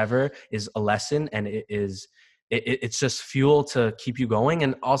 every whatever is a lesson, and it's just fuel to keep you going.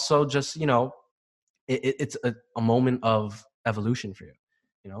 And also just, you know, it's a moment of evolution for you,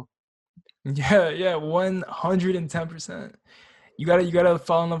 you know. Yeah, 110%. You gotta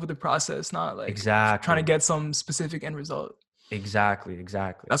fall in love with the process, not like trying to Exactly. get some specific end result. Exactly.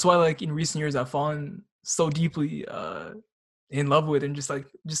 That's why like in recent years I've fallen so deeply in love with, and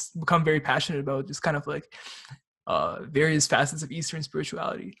just become very passionate about just kind of like various facets of Eastern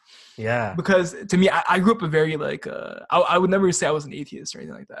spirituality. Yeah. Because to me, I grew up a very like I would never say I was an atheist or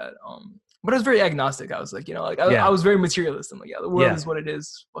anything like that. But I was very agnostic. I was like, you know, like I Yeah. was very materialist. I'm like, yeah, the world Yeah. is what it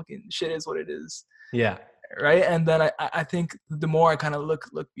is. Fucking shit is what it is. Yeah. Right. And then I think the more I kind of look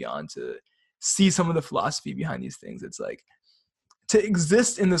beyond to see some of the philosophy behind these things, it's like to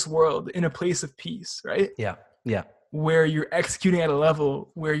exist in this world in a place of peace, right? Yeah. Yeah. Where you're executing at a level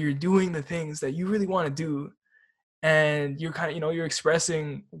where you're doing the things that you really want to do, and you're kind of, you know, you're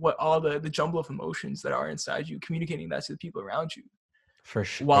expressing what all the jumble of emotions that are inside you, communicating that to the people around you, For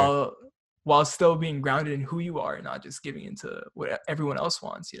sure. while still being grounded in who you are and not just giving into what everyone else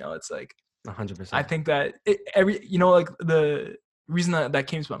wants. You know, it's like, I 100%. think that you know, like the reason that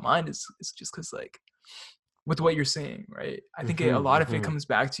came to my mind is just because like with what you're saying, right? I think a lot of it comes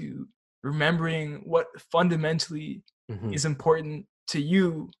back to remembering what fundamentally is important to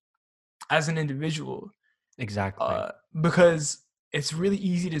you as an individual. Exactly. Because it's really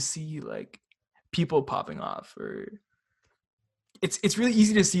easy to see like people popping off, or it's really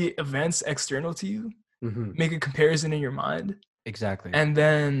easy to see events external to you, make a comparison in your mind, Exactly. and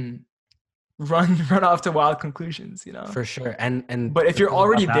then run off to wild conclusions, you know. For sure. And But if the you're thing about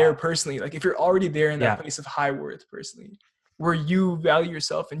already there that, personally, like if you're already there in that place of high worth personally, where you value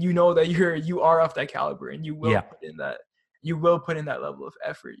yourself and you know that you are of that caliber, and you will put in that level of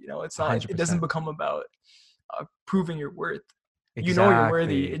effort, you know. It's not, it doesn't 100%. become about proving your worth. You know you're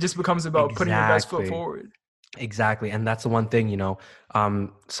worthy. Exactly. It just becomes about putting your best foot Exactly. forward. Exactly. And that's the one thing, you know,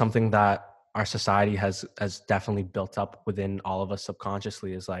 something that our society has definitely built up within all of us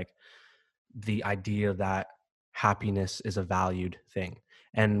subconsciously is like the idea that happiness is a valued thing.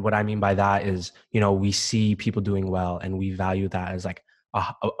 And what I mean by that is, we see people doing well and we value that as like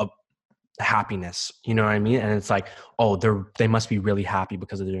a happiness, you know what I mean? And it's like, oh, they must be really happy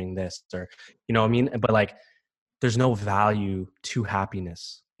because they're doing this, or you know what I mean? But like there's no value to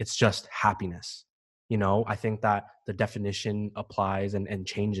happiness. It's just happiness. I think that the definition applies and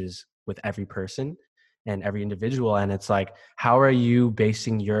changes with every person and every individual. And it's like, how are you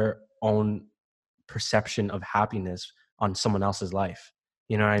basing your own perception of happiness on someone else's life?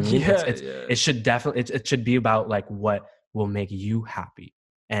 You know what I mean? Yeah, yeah. It should definitely, it should be about like what will make you happy.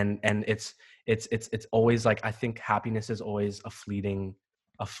 And it's always like, I think happiness is always a fleeting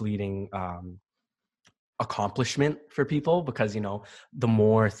accomplishment for people, because the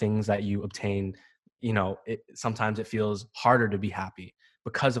more things that you obtain, sometimes it feels harder to be happy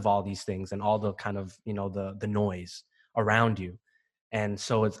because of all these things and all the kind of the noise around you. And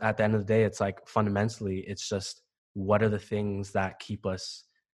so it's, at the end of the day, it's like fundamentally it's just, what are the things that keep us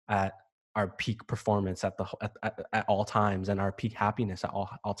at our peak performance at all times, and our peak happiness at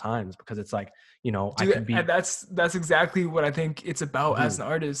all times? Because it's like, I Dude, could be. and that's exactly what I think it's about as Mhm, an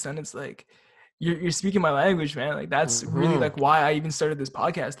artist. And it's like you're speaking my language, man. Like that's really mhm. like why I even started this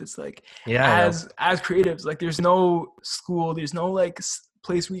podcast. It's like Yeah, yeah. as creatives, like there's no school, there's no like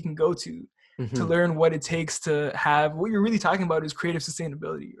place we can go to Mhm. learn what it takes to have what you're really talking about is creative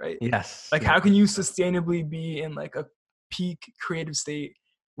sustainability, right? Yes, Like yeah, how can you sustainably be in like a peak creative state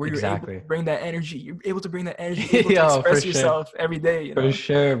where you're able to exactly. bring that energy, you're able to bring that energy, you're able to Yo, for express sure. yourself every day, you For know?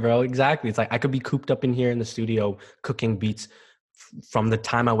 sure, bro. Exactly. It's like I could be cooped up in here in the studio cooking beats from the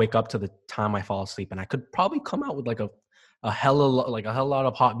time I wake up to the time I fall asleep, and I could probably come out with like a hell lot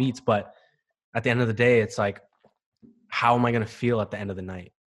of hot beats. But at the end of the day, it's like, how am I gonna feel at the end of the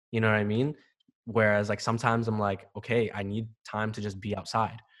night? You know what I mean? Whereas like sometimes I'm like, okay, I need time to just be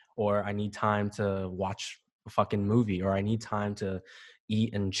outside, or I need time to watch a fucking movie, or I need time to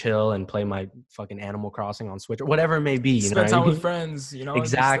eat and chill and play my fucking Animal Crossing on Switch, or whatever it may be. You know Spend what I time with mean? friends, you know, just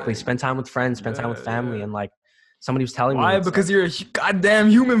Exactly. like Spend time with friends, spend time with yeah, family. yeah. And like somebody was telling me, Why? it's like, Because you're a goddamn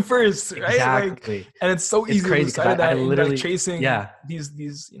human first, right? Like, exactly. and it's so It's easy to crazy lose because sight of I that in like literally, chasing yeah, these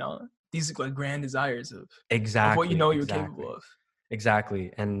like grand desires of what you exactly, know you're capable exactly, of.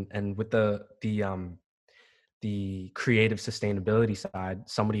 exactly. And with the creative sustainability side,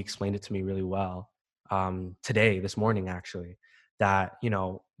 somebody explained it to me really well today, this morning, actually, that,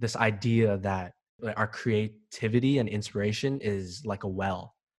 this idea that like, our creativity and inspiration is like a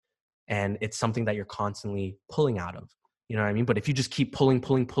well, and it's something that you're constantly pulling out of. You know what I mean? But if you just keep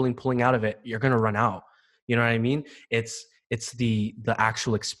pulling out of it, you're gonna run out. You know what I mean? It's the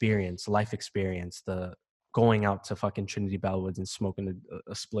actual experience, life experience, the going out to fucking Trinity Bellwoods and smoking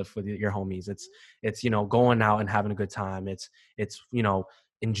a spliff with your homies. It's going out and having a good time. It's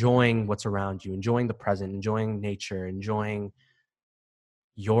enjoying what's around you, enjoying the present, enjoying nature, enjoying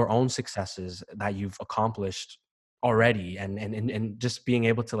your own successes that you've accomplished already, and just being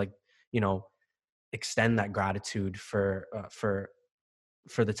able to like you know extend that gratitude for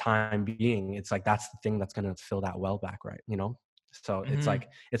the time being. It's like that's the thing that's going to fill that well back, right? So it's Hmm. like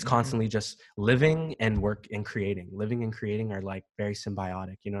it's Hmm. constantly just living and work and creating. Living and creating are like very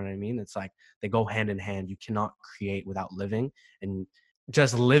symbiotic, you know what I mean? It's like they go hand in hand. You cannot create without living, and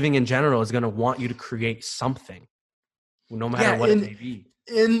just living in general is going to want you to create something, no matter Yeah, what it may be.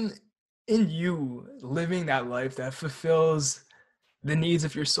 in in you living that life that fulfills the needs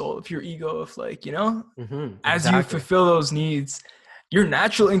of your soul, of your ego, of like, as you Exactly. fulfill those needs, your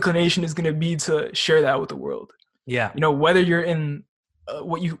natural inclination is going to be to share that with the world. Yeah, Whether you're in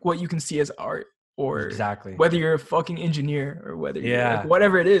what you can see as art, or exactly. whether you're a fucking engineer, or whether you're like Yeah,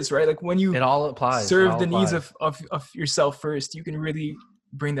 whatever it is, right? Like when you it all applies. It serve all the needs applies. of yourself first, you can really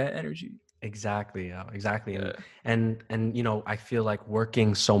bring that energy. Exactly. Exactly. And Yeah. and and I feel like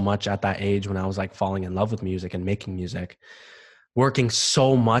working so much at that age when I was like falling in love with music and making music, working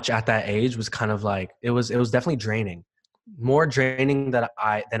so much at that age was kind of like it was definitely draining. More draining than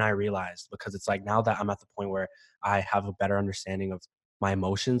I realized, because it's like now that I'm at the point where I have a better understanding of my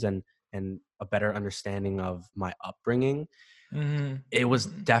emotions and a better understanding of my upbringing, Hmm. it was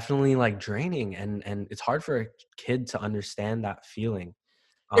Hmm. definitely like draining, and it's hard for a kid to understand that feeling.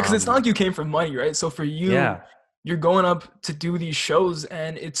 Yeah, because it's not Um like you came from money, right? So for you, yeah, you're going up to do these shows,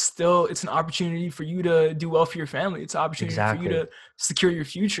 and it's an opportunity for you to do well for your family. It's an opportunity for you exactly. to secure your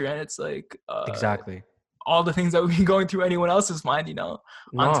future, and it's like Exactly. all the things that would be going through anyone else's mind, on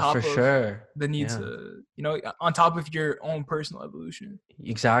No, for top of sure. the need Yeah, to, on top of your own personal evolution.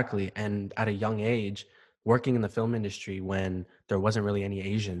 exactly. And at a young age, working in the film industry when there wasn't really any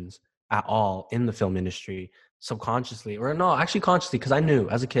Asians, at all in the film industry, subconsciously, or no, actually consciously, because I knew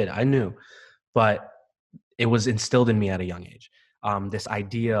as a kid, I knew, but it was instilled in me at a young age. This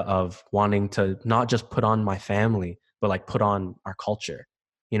idea of wanting to not just put on my family, but like put on our culture,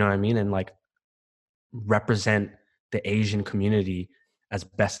 you know what I mean? And like represent the Asian community as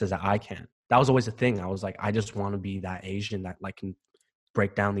best as I can. That was always a thing. I was like, I just want to be that Asian that like can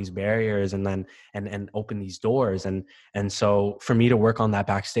break down these barriers and then and open these doors. And so for me to work on that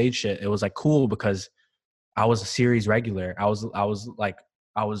backstage shit, it was like cool because I was a series regular. I was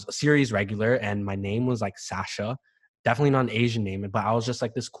a series regular and my name was like Sasha. Definitely not an Asian name, but I was just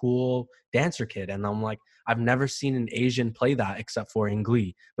like this cool dancer kid. And I'm like, I've never seen an Asian play that except for in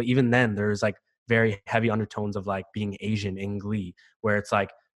Glee. But even then there's like very heavy undertones of like being Asian in Glee, where it's like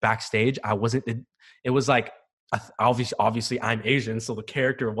backstage, I wasn't, it was like, obviously I'm Asian. So the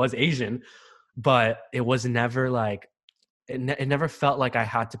character was Asian, but it was never like, it never felt like I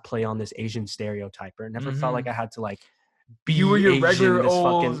had to play on this Asian stereotype, or it never felt like I had to like be You were your Asian, regular this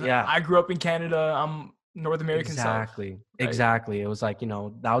old, fucking, yeah. I grew up in Canada, I'm North American South. Exactly. Right? Exactly. It was like, you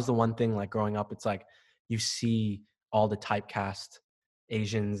know, that was the one thing like growing up, it's like you see all the typecast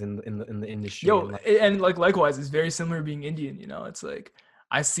Asians in the industry. Yo, and like likewise, it's very similar being Indian, you know. It's like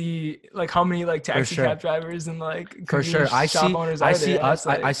I see like how many like taxi cab drivers and like for sure owners I see there, us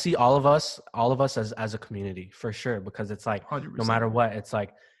like, I see all of us as a community for sure, because it's like 100%. no matter what, it's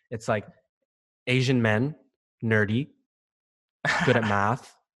like Asian men, nerdy, good at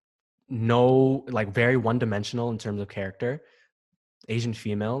math, no, like very one-dimensional in terms of character. Asian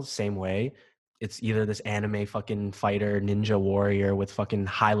females, same way. It's either this anime fucking fighter ninja warrior with fucking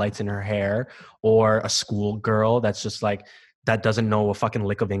highlights in her hair, or a school girl that's just like, that doesn't know a fucking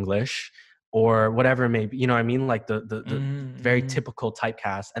lick of English, or whatever it may be. You know what I mean? Like the very typical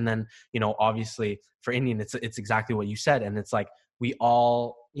typecast. And then, you know, obviously for Indian, it's exactly what you said. And it's like, we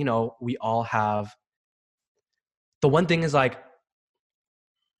all have, the one thing is like,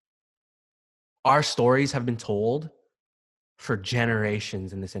 our stories have been told for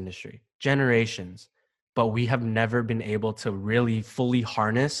generations in this industry, but we have never been able to really fully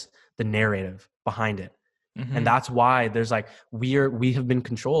harness the narrative behind it. And that's why there's like, we have been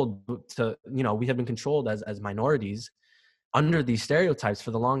controlled as minorities under these stereotypes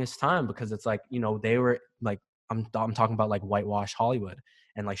for the longest time, because it's like, you know, they were like, I'm talking about like whitewash Hollywood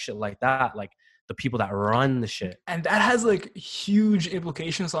and like shit like that, like the people that run the shit. And that has like huge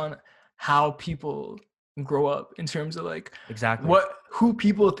implications on how people grow up in terms of like exactly who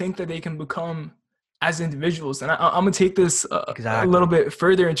people think that they can become as individuals. And I'm gonna take this a little bit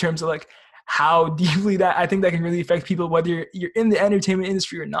further in terms of like how deeply that I think that can really affect people, whether you're in the entertainment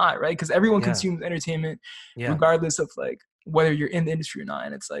industry or not, right? Because everyone consumes entertainment regardless of like whether you're in the industry or not.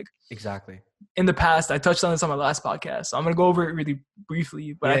 And it's like, exactly, in the past, I touched on this on my last podcast, so I'm gonna go over it really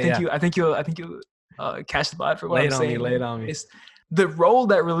briefly, but I think you'll catch the vibe for what I'm saying. Lay it on me. The role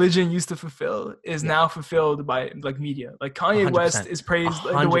that religion used to fulfill is now fulfilled by like media. Like Kanye 100%. West is praised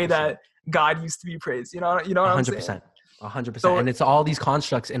like, the way that God used to be praised. You know what 100%, I'm saying? 100%. So, and it's all these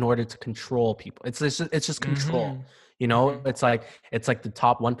constructs in order to control people. It's just control. You know, it's like the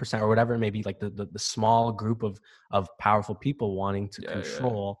top 1% or whatever, maybe like the small group of powerful people wanting to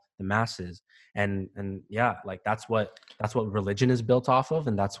control the masses. And yeah, like that's what religion is built off of,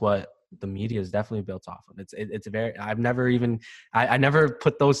 and that's what the media is definitely built off of. It's very, I've never even, I never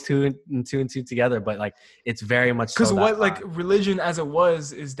put those two and two together, but like, it's very much because like religion as it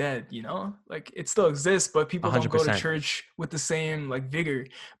was is dead, you know, like it still exists, but people 100%. Don't go to church with the same like vigor,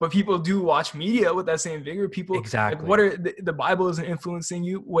 but people do watch media with that same vigor. People like, what are the Bible isn't influencing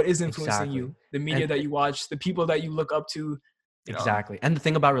you. What is influencing you? The media that you watch, the people that you look up to. Exactly. And the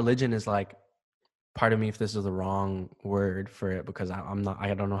thing about religion is like, pardon me if this is the wrong word for it, because I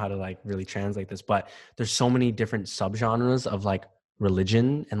don't know how to like really translate this, but there's so many different subgenres of like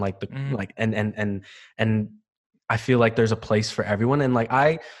religion and like the like and I feel like there's a place for everyone. And like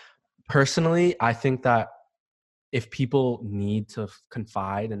I think that if people need to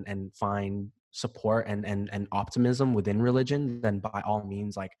confide and find support and optimism within religion, then by all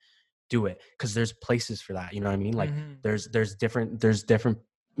means like do it, because there's places for that, you know what I mean? Like there's different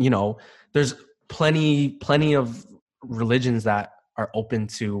you know, there's plenty of religions that are open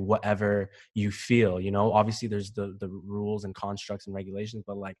to whatever you feel, you know. Obviously there's the rules and constructs and regulations,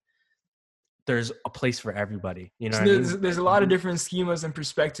 but like there's a place for everybody, you know. So there's a lot of different schemas and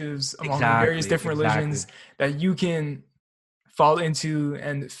perspectives among the various different religions that you can fall into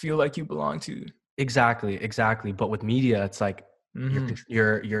and feel like you belong to. Exactly. But with media, it's like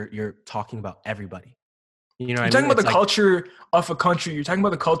you're talking about everybody. You know, you're talking about the culture of a country. You're talking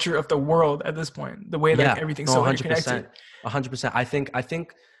about the culture of the world at this point. The way that everything's so interconnected. 100%. I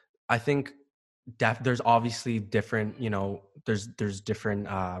think I think there's obviously different, there's different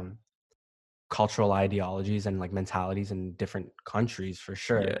cultural ideologies and like mentalities in different countries for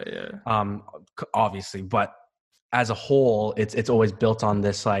sure. Yeah, yeah. Um, Obviously, but as a whole, it's always built on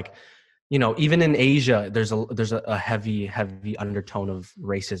this like, even in Asia, there's a heavy undertone of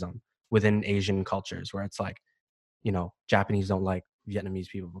racism within Asian cultures where it's like, Japanese don't like Vietnamese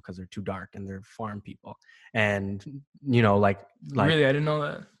people because they're too dark and they're farm people. And, like Really, I didn't know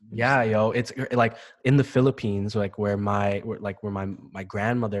that. yeah, yo, it's like in the Philippines, like where my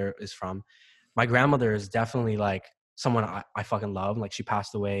grandmother is from. My grandmother is definitely like someone I fucking love. Like she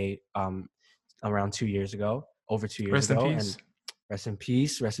passed away around 2 years ago, over 2 years Rest in ago, and peace. rest in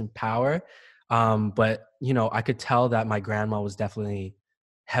peace, rest in power. But I could tell that my grandma was definitely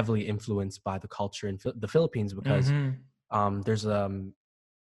heavily influenced by the culture in the Philippines because Mm-hmm. there's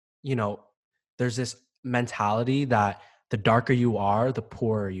you know there's this mentality that the darker you are, the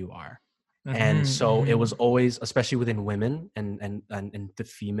poorer you are. And Mm-hmm. so it was Mm-hmm. always, especially within women and the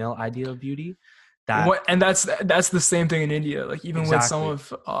female idea of beauty, that What, and that's the same thing in India. Like even with some exactly,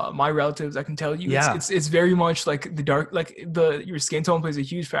 of my relatives, I can tell you it's yeah, it's it's very much like the dark, like the your skin tone plays a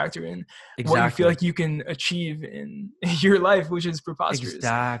huge factor in what you feel exactly, like you can achieve in your life, which is preposterous.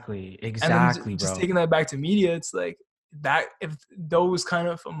 exactly, And then exactly, just bro. taking that back to media, it's like that if those kind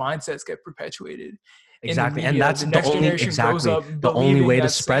of mindsets get perpetuated in the Exactly. And media, that's the next generation grows up the only believing way to that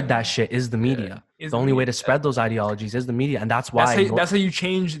spread that same. shit is the Yeah, media. is The the only way media. to spread those ideologies is the media. And that's why That's how you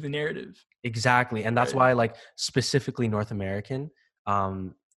change the narrative, exactly. And that's right? why like specifically North American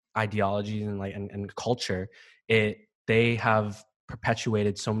um ideologies and like and culture, they have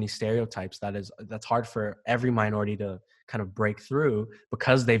perpetuated so many stereotypes that's hard for every minority to kind of break through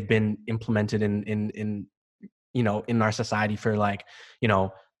because they've been implemented in our society for like you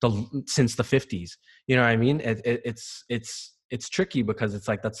know since the 50s. You know what I mean? It's tricky because it's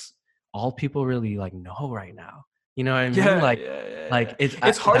like that's all people really like know right now. You know what I mean? Yeah, like yeah, yeah, like yeah.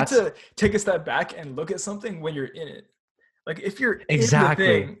 It's hard that's to take a step back and look at something when you're in it. Like if you're in the exactly,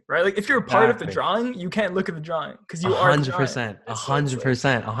 thing, right? Like if you're a part of the exactly, drawing, you can't look at the drawing because a you are the hundred drawing. percent, a And so it's hundred like,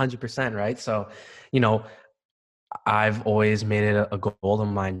 percent, 100%, right? So you know I've always made it a goal of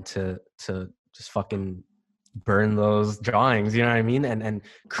mine to just fucking burn those drawings, you know what I mean? And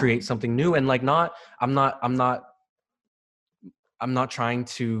create something new. And like not I'm not trying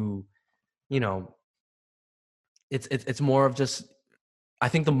to, you know, it's more of just I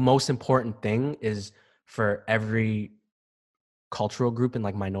think the most important thing is for every cultural group and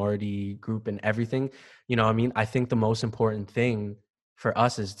like minority group and everything, you know what I mean? I think the most important thing for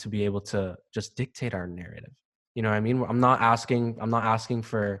us is to be able to just dictate our narrative. You know what I mean? I'm not asking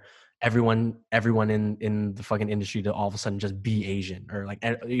for everyone in the fucking industry to all of a sudden just be Asian or like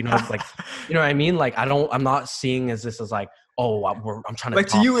like you know what I mean? Like I'm not seeing as this as like, oh, I'm trying to like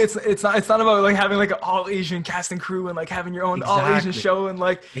to dominate. you, it's not about like having like an all Asian cast and crew and like having your own all Asian Exactly. show and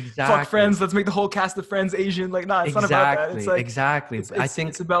like fuck Exactly. Friends, let's make the whole cast of Friends Asian. Like, nah, it's not about that. It's Exactly. like Exactly. it's But I it's think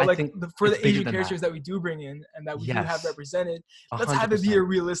it's about I like think for it's the bigger Asian than that. characters that we do bring in and that we do have Yes. represented. A Let's hundred have it be a percent.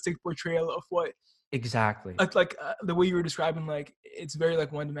 realistic portrayal of what Exactly. like the way you were describing. Like it's very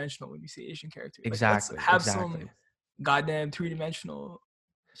like one dimensional when you say Asian character. Like let's Exactly. have some Exactly. goddamn three-dimensional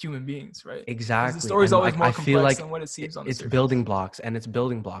human beings, right? Because the Exactly. story is And always like more I feel complex like than what it seems on the it's surface. building blocks and it's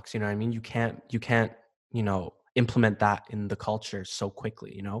building blocks, you know what I mean? You can't, implement that in the culture so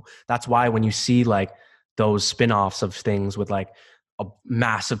quickly, you know? That's why when you see like those spin-offs of things with like a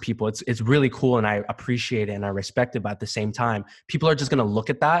mass of people, it's really cool and I appreciate it and I respect it, but at the same time, people are just gonna look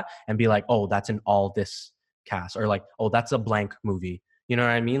at that and be like, oh, that's an all this cast, or like, oh, that's a blank movie. You know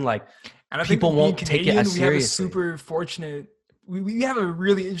what I mean? Like And I think people with being won't take it as Canadian, we have a seriously. super fortunate, we have a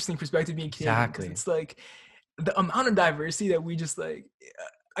really interesting perspective being Canadian because Exactly. it's like the amount of diversity that we just like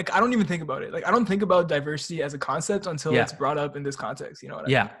I don't even think about it. Like I don't think about diversity as a concept until Yeah. it's brought up in this context. You know what I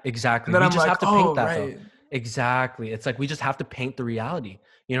Yeah, mean? And exactly. then We I'm just like, have to paint oh that though. right, Exactly. It's like we just have to paint the reality.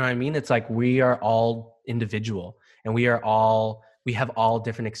 You know what I mean? It's like we are all individual and we have all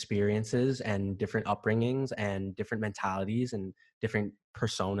different experiences and different upbringings and different mentalities and different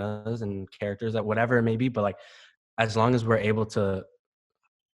personas and characters that whatever it may be. But like as long as we're able to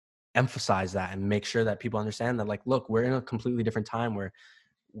emphasize that and make sure that people understand that like, look, we're in a completely different time where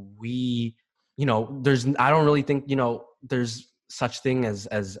we, there's I don't really think, there's such thing as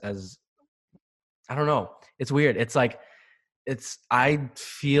I don't know. It's weird. It's like I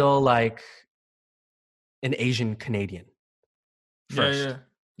feel like an Asian Canadian yeah, first.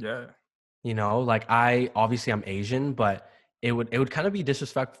 yeah, yeah. Like I'm Asian, but it would kind of be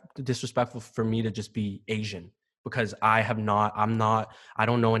disrespectful for me to just be Asian because I don't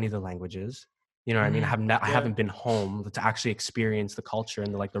know any of the languages. You know what I mean? I Yeah. haven't been home to actually experience the culture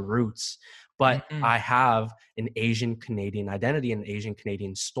and the roots, but Mhm. I have an Asian Canadian identity and Asian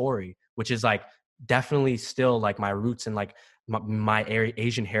Canadian story, which is like definitely still like my roots and like my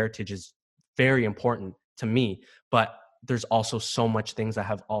Asian heritage is very important to me. But there's also so much things that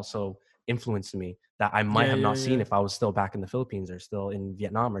have also influenced me that I might Yeah, have yeah, not yeah. seen if I was still back in the Philippines or still in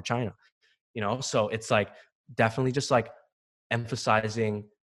Vietnam or China, you know? So it's like definitely just like emphasizing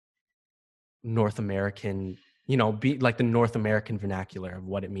North American, be like the North American vernacular of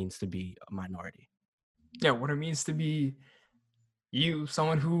what it means to be a minority. Yeah, what it means to be you,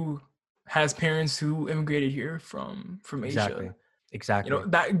 someone who has parents who immigrated here from Asia. Exactly. Exactly.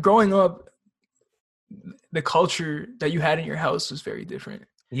 That growing up, the culture that you had in your house was very different.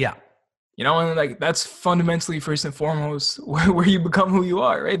 Yeah. And like that's fundamentally first and foremost where you become who you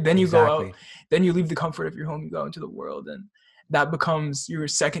are, right? Then you go out, Exactly. then you leave the comfort of your home, you go into the world, and that becomes your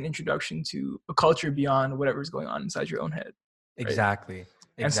second introduction to a culture beyond whatever's going on inside your own head, right? Exactly.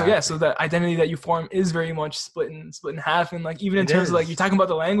 And so yeah, Exactly. so that identity that you form is very much split in half, and like even in It terms of like you're is. talking about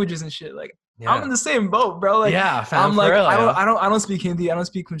the languages and shit, like I'm in Yeah. the same boat, bro. Like Yeah, fam, I'm for like real, yo. I don't speak Hindi, I don't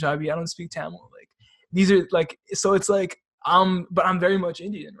speak Punjabi, I don't speak Tamil. Like these are like so it's like but I'm very much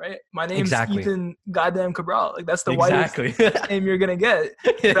Indian, right? My name's Exactly. Ethan goddamn Cabral. Like that's the whitest Exactly. name you're gonna get.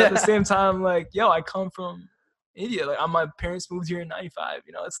 But at the Yeah. same time, like yo, I come from India. Like my parents moved here in '95.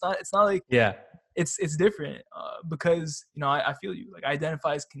 It's not like Yeah. it's different because I feel you. Like I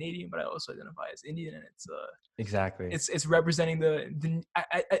identify as Canadian, but I also identify as Indian, and Exactly. it's representing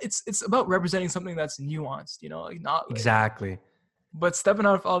it's about representing something that's nuanced, like not like Exactly. but stepping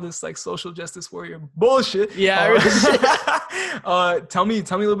out of all this like social justice warrior bullshit. Yeah. Tell me a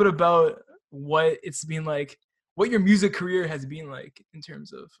little bit about what it's been like, what your music career has been like in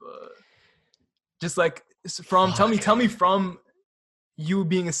terms of just like Fuck. tell me from you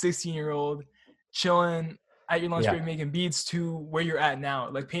being a 16-year-old chilling at your lunch Yeah. break making beats to where you're at now.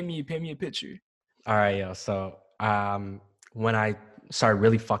 Like paint me a picture. All right, yo. So, when I started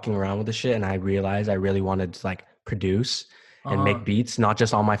really fucking around with the shit and I realized I really wanted to like produce and Uh-huh. make beats, not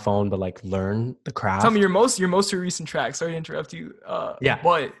just on my phone, but like learn the Tell me craft. your most recent track. Sorry to interrupt you. Yeah.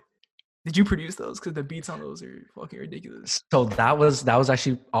 But did you produce those? Because the beats on those are fucking ridiculous. So that was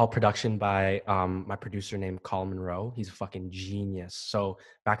actually all production by my producer named Colin Monroe. He's a fucking genius. So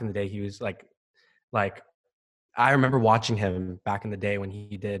back in the day, he was like I remember watching him back in the day when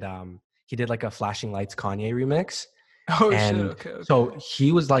he did like a Flashing Lights Kanye remix. Oh shit. And Okay. so Okay.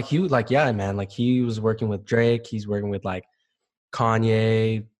 he was like, yeah, man, like he was working with Drake, he's working with like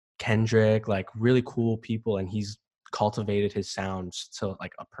Kanye, Kendrick, like really cool people, and he's cultivated his sounds to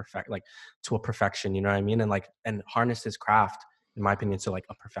like to a perfection, you know what I mean? And like and harnessed his craft, in my opinion, to like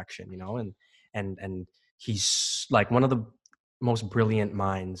a perfection, and he's like one of the most brilliant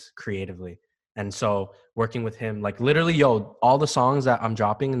minds creatively. And so working with him, like literally, yo, all the songs that I'm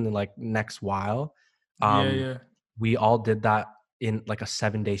dropping in the like next while, Yeah. um, Yeah. we all did that in like a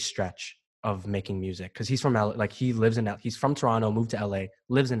 7-day stretch of making music because he's from LA, like he lives in he's from Toronto, moved to LA,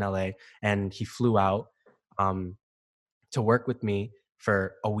 lives in LA, and he flew out um to work with me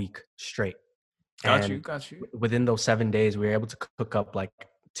for a week straight. Got you. And Got you. within those 7 days, we were able to cook up like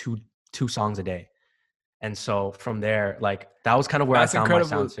two songs a day. And so from there, like that was kind of where I That's found my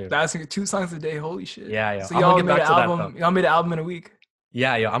incredible. sound too. That's 2 songs a day. Holy shit. Yeah, yeah. So I'm gonna get back to that though. Y'all made an album in a week.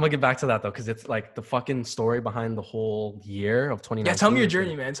 Yeah, yeah. I'm gonna get back to that though, because it's like the fucking story behind the whole year of Yeah. Tell me 2019 your has been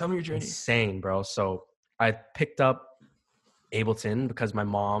journey, man. Tell me your journey. insane, bro. So I picked up Ableton because my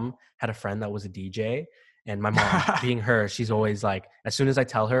mom had a friend that was a DJ, and my mom, being her, she's always like, as soon as I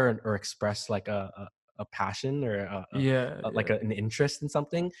tell her or express like a passion or Yeah. like Yeah. an interest in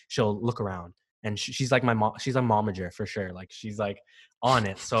something, she'll look around. And she's like my mom. She's a momager for sure. Like she's like on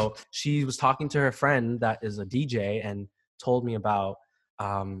it. So she was talking to her friend that is a DJ and told me about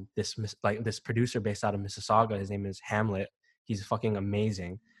this producer based out of Mississauga. His name is Hamlet. He's fucking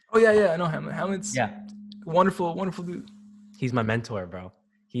amazing. Oh yeah. Yeah. I know Hamlet. Hamlet's Yeah, wonderful. Wonderful dude. he's my mentor, bro.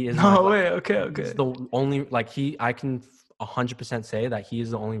 He is my No like way. Okay. he's Okay. the only like I can 100% say that he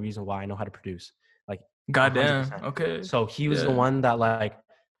is the only reason why I know how to produce. Like Goddamn. 100%. Okay. So he was the Yeah. one that like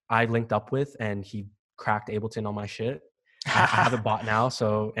I linked up with, and he cracked Ableton on my shit. I have it bought now,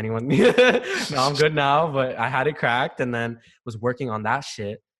 so anyone no, I'm good now, but I had it cracked and then was working on that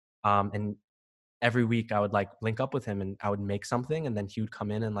shit. And every week I would like link up with him and I would make something, and then he would come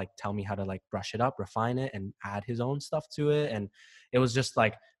in and like tell me how to like brush it up, refine it, and add his own stuff to it. And it was just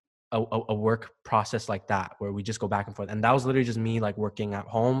like a work process like that where we just go back and forth. And that was literally just me like working at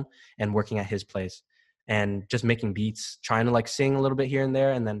home and working at his place and just making beats, trying to like sing a little bit here and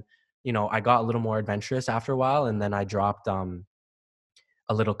there. And then, I got a little more adventurous after a while, and then I dropped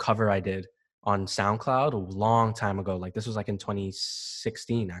a little cover I did on SoundCloud a long time ago. Like this was like in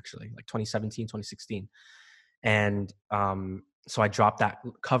 2016, actually, like 2017, 2016. And so I dropped that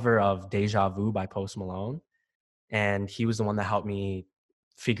cover of Deja Vu by Post Malone. And he was the one that helped me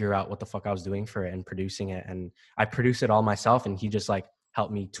figure out what the fuck I was doing for it and producing it. And I produced it all myself, and he just like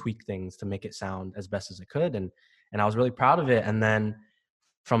helped me tweak things to make it sound as best as it could. And I was really proud of it. And then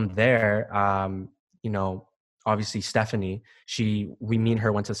from there, you know, obviously Stephanie, me and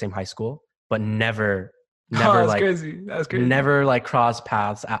her went to the same high school, but never, Oh, never that's like, crazy. That's crazy. never like crossed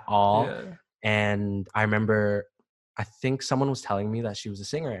paths at all. Yeah. And I remember, I think someone was telling me that she was a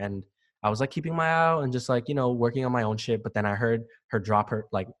singer, and I was like keeping my eye out and just like, you know, working on my own shit. But then I heard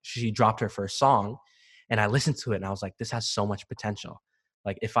she dropped her first song, and I listened to it and I was like, this has so much potential.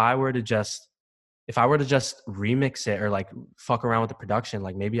 Like if I were to just remix it or like fuck around with the production,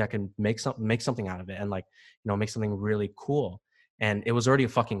 like maybe I can make something out of it and like, you know, make something really cool. And it was already a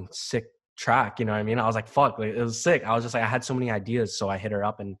fucking sick track, you know what I mean? I was like, fuck, like, it was sick. I was just like, I had so many ideas. So I hit her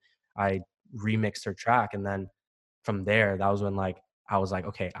up and I remixed her track. And then from there, that was when like, I was like,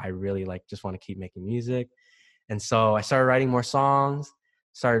 okay, I really like just want to keep making music. And so I started writing more songs,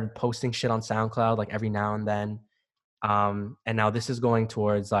 started posting shit on SoundCloud like every now and then. And now this is going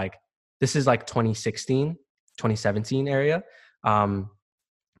towards like, this is like 2016, 2017 area,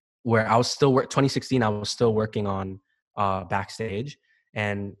 where I was still 2016, I was still working on Backstage.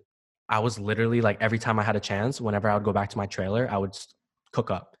 And I was literally like, every time I had a chance, whenever I would go back to my trailer, I would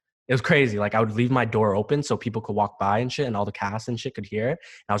cook up. It was crazy. Like I would leave my door open so people could walk by and shit, and all the cast and shit could hear. And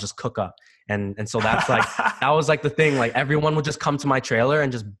I would just cook up. And so that's like, that was like the thing. Like everyone would just come to my trailer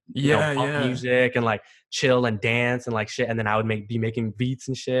and just, you know, pump music and like chill and dance and like shit. And then I would be making beats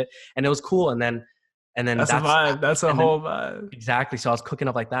and shit. And it was cool. And then That's a vibe. That's a whole vibe. Exactly. So I was cooking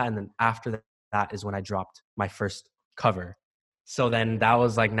up like that. And then after that is when I dropped my first cover. So then that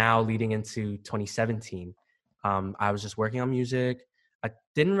was like now leading into 2017. I was just working on music. I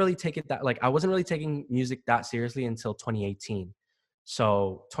didn't really take it that, like, I wasn't really taking music that seriously until 2018.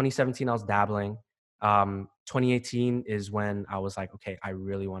 So 2017, I was dabbling. 2018 is when I was like, okay, I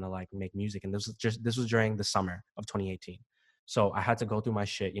really want to like make music. And this was during the summer of 2018. So I had to go through my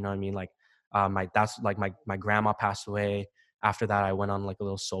shit, you know what I mean? Like, my grandma passed away. After that, I went on like a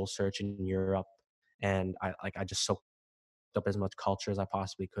little soul search in Europe, and I just soaked up as much culture as I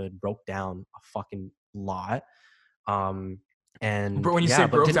possibly could, broke down a fucking lot. And But when you say yeah,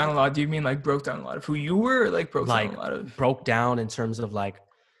 but broke didn't down a lot, do you mean like broke down a lot of who you were, or like broke down like a lot of? broke down in terms of like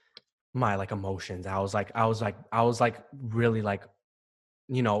my like emotions. I was like really like,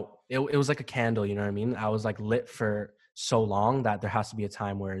 you know, it was like a candle, you know what I mean? I was like lit for so long that there has to be a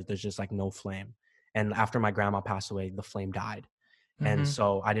time where there's just like no flame. And after my grandma passed away, the flame died. And Mm-hmm.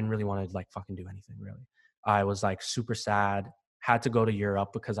 so I didn't really want to like fucking do anything really. I was like super sad, had to go to Europe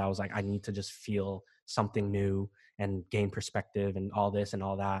because I was like, I need to just feel something new and gain perspective and all this and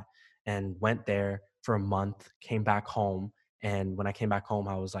all that. And went there for a month, came back home. And when I came back home,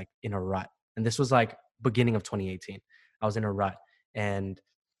 I was like in a rut. And this was like beginning of 2018. I was in a rut. And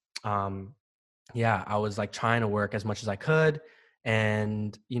yeah, I was like trying to work as much as I could.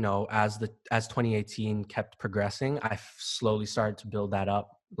 And you know, as 2018 kept progressing, I slowly started to build that up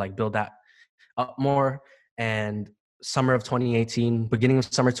more. And summer of 2018, beginning of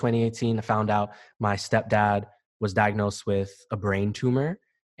summer 2018, I found out my stepdad was diagnosed with a brain tumor,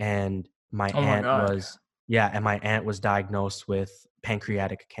 and my Oh my aunt God. was yeah, and my aunt was diagnosed with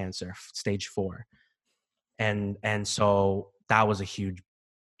pancreatic cancer, stage 4. And so that was a huge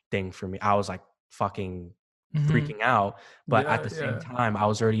thing for me. I was like fucking Mm-hmm. freaking out, but at Yeah, the same yeah. time, I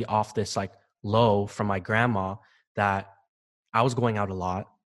was already off this like low from my grandma that I was going out a lot.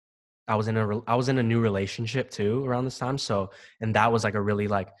 I was in a new relationship too around this time. So, and that was like a really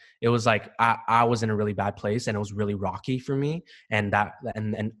like, it was like I was in a really bad place, and it was really rocky for me. And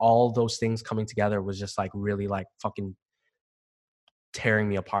and all those things coming together was just like really like fucking tearing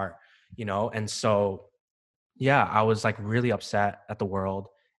me apart, you know? And so yeah, I was like really upset at the world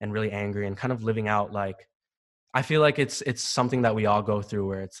and really angry and kind of living out like, I feel like it's something that we all go through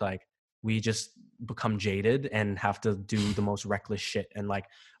where it's like we just become jaded and have to do the most reckless shit and like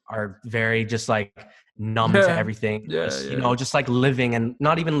are very just like numb to Yeah. everything. Yeah, Just, you yeah. know, just like living and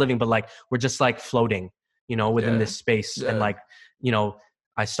not even living, but like we're just like floating, you know, within Yeah. this space. And Yeah. like, you know,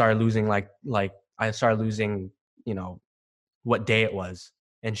 I started losing I started losing, you know, what day it was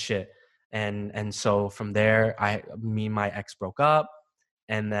and shit. And so from there, me and my ex broke up,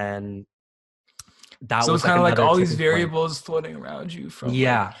 and then that So it's was like kind of like another all these tipping point. variables floating around you, from like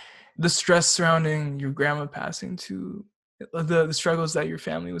Yeah, the stress surrounding your grandma passing to the struggles that your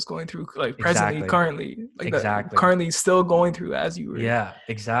family was going through, like presently, Exactly. currently, like that Exactly. currently still going through as you were. Yeah,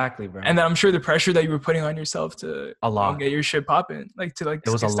 exactly, And bro. then I'm sure the pressure that you were putting on yourself to, A lot. get your shit popping, like to It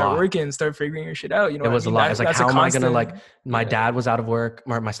was a start lot. working, start figuring your shit out. You know It what I was a mean? lot. It's like, That's a how am I gonna like? constant. My Yeah. dad was out of work,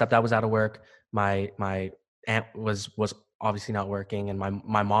 or my stepdad was out of work. My aunt was obviously not working, and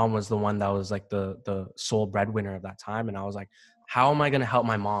my mom was the one that was like the sole breadwinner of that time. And I was like, how am I gonna help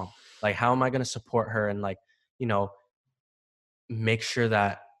my mom? Like, how am I gonna support her and like, you know, make sure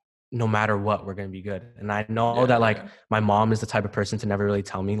that no matter what, we're gonna be good. And I know Yeah. that like Yeah. my mom is the type of person to never really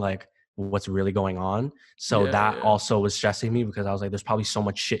tell me like what's really going on. So Yeah. that Yeah. also was stressing me because I was like, there's probably so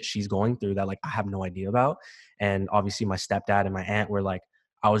much shit she's going through that like I have no idea about. And obviously my stepdad and my aunt were like,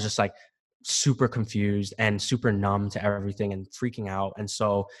 I was just like super confused and super numb to everything and freaking out. And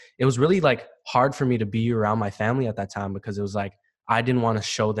so it was really like hard for me to be around my family at that time because it was like I didn't want to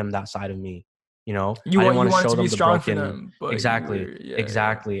show them that side of me. You know, I didn't want You to wanted show to be them the strong for broken. them, but you Exactly. were, yeah. Yeah.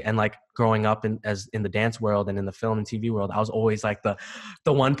 Exactly. And like growing up in the dance world and in the film and TV world, I was always like the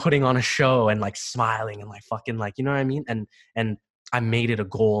one putting on a show and like smiling and like fucking like, you know what I mean? And I made it a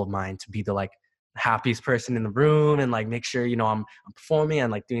goal of mine to be the like happiest person in the room and like make sure, I'm performing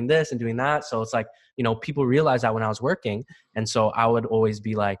and like doing this and doing that. So it's like, people realized that when I was working. And so I would always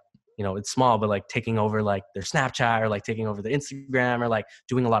be like, it's small, but like taking over like their Snapchat or like taking over the Instagram or like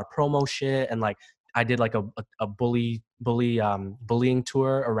doing a lot of promo shit. And like I did like a bullying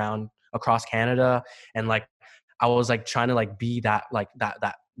tour around across Canada. And like I was like trying to like be that like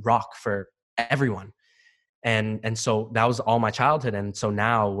that rock for everyone. And so that was all my childhood. And so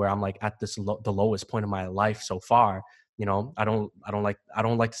now where I'm like at this the lowest point of my life so far, I don't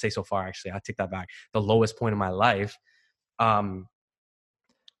like to say so far, actually. I take that back. The lowest point of my life. um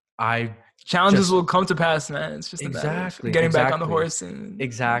I Challenges just will come to pass, man. It's just a matter of exactly getting back on the exactly horse and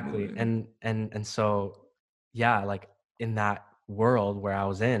exactly. moving. And so yeah, like in that world where I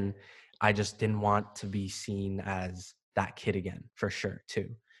was in, I just didn't want to be seen as that kid again, for sure, too.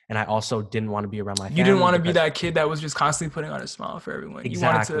 And I also didn't want to be around my You didn't family want to be because that kid that was just constantly putting on a smile for everyone. You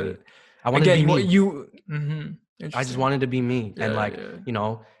wanted to, exactly, I wanted to again, be me. I just interesting. wanted to be me and Yeah. like,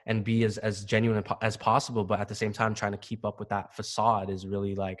 Yeah. and be as genuine as possible. But at the same time, trying to keep up with that facade is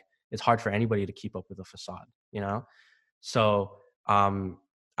really like, it's hard for anybody to keep up with a facade. So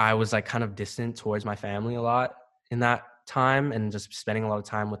I was like kind of distant towards my family a lot in that time and just spending a lot of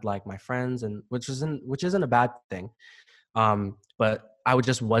time with like my friends, and which isn't a bad thing. But I would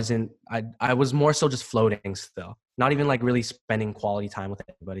just wasn't I was more so just floating still. Not even like really spending quality time with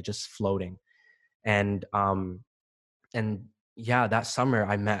anybody, just floating. And yeah, that summer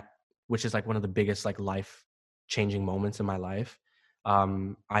I met, which is like one of the biggest like life changing moments in my life.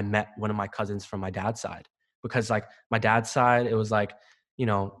 I met one of my cousins from my dad's side, because like my dad's side, it was like, you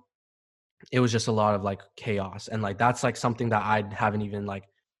know, it was just a lot of like chaos. And like that's like something that I haven't even like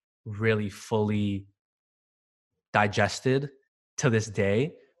really fully digested to this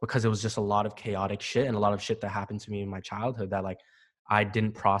day, because it was just a lot of chaotic shit and a lot of shit that happened to me in my childhood that like I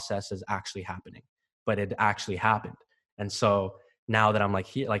didn't process as actually happening, but it actually happened. And so now that I'm like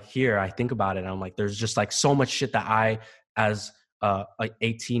here, I think about it and I'm like, there's just like so much shit that I, as like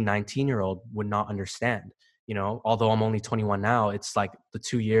 18, 19-year-old would not understand. Although I'm only 21 now, it's like the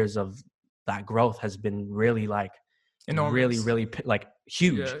 2 years of that growth has been really like really, Enormous. really like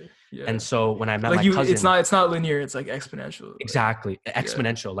huge. Yeah. Yeah. And so when I met Like my you, it's cousin, not linear. It's like exponential. Like, exactly, yeah.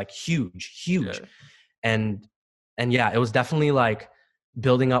 exponential, like huge, Yeah. huge. And yeah, it was definitely like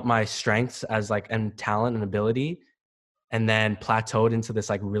building up my strengths as like and talent and ability, and then plateaued into this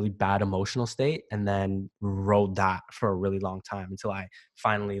like really bad emotional state, and then rode that for a really long time until I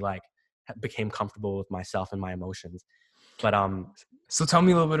finally like became comfortable with myself and my emotions. But So tell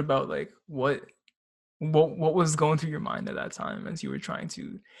me a little bit about like what was going through your mind at that time as you were trying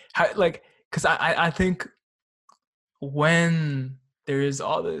to, like, because I think when there is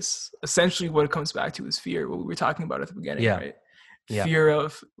all this, essentially what it comes back to is fear, what we were talking about at the beginning, yeah, right? yeah, Fear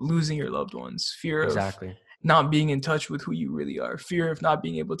of losing your loved ones, fear of exactly, not being in touch with who you really are, fear of not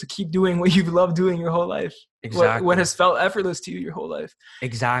being able to keep doing what you've loved doing your whole life, what exactly, has felt effortless to you your whole life.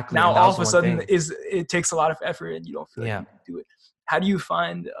 exactly. Now And that all was of the a one sudden thing. it takes a lot of effort and you don't feel like Yeah. you can do it. How do you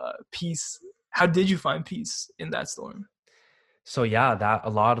find peace? How did you find peace in that storm? So yeah, that a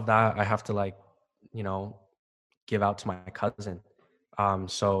lot of that I have to like, you know, give out to my cousin.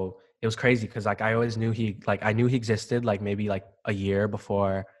 So it was crazy because like I knew he existed like maybe like a year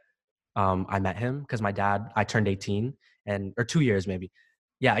before I met him, because my dad, I turned 18, and or 2 years maybe.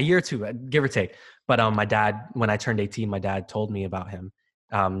 Yeah, a year or two, give or take. But my dad, when I turned 18, my dad told me about him.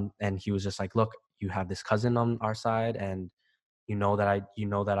 And he was just like, look, you have this cousin on our side, and you know that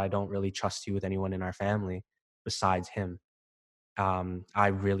I don't really trust you with anyone in our family besides him. I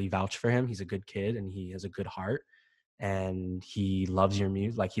really vouch for him. He's a good kid and he has a good heart, and he loves your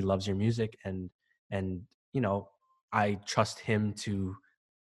music. Like he loves your music, and you know, I trust him to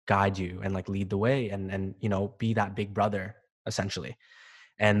guide you and like lead the way, and you know, be that big brother essentially.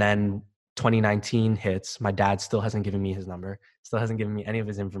 And then 2019 hits. My dad still hasn't given me his number, still hasn't given me any of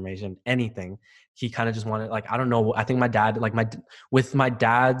his information, anything. He kind of just wanted, like, I don't know. I think my dad, like with my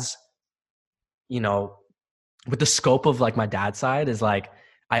dad's, you know, with the scope of like my dad's side is like,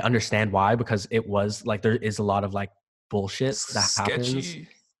 I understand why, because it was like, there is a lot of like bullshit that happens Sketchy.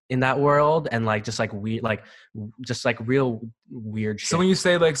 in that world, and like just like weird, like just like real weird So shit. when you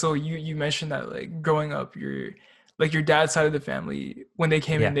say like, so you mentioned that like growing up, your like your dad's side of the family when they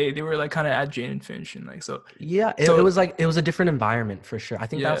came in, Yeah. they were like kind of at Jane and Finch and like so Yeah, it so was like, it was a different environment for sure. I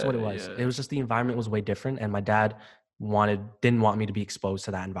think that's yeah what it was. yeah It was just the environment was way different, and my dad didn't want me to be exposed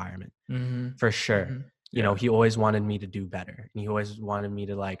to that environment mm-hmm for sure. mm-hmm You know, yeah he always wanted me to do better, and he always wanted me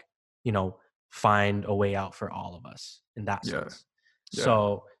to like, you know, find a way out for all of us in that yeah sense. yeah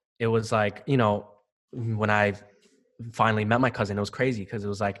So it was like, you know, when I finally met my cousin, it was crazy because it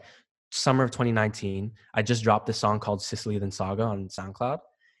was like summer of 2019. I just dropped this song called Sicily Then Saga on SoundCloud.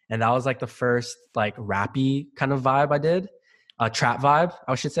 And that was like the first like rappy kind of vibe I did, trap vibe,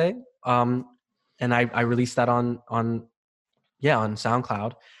 I should say. And I released that on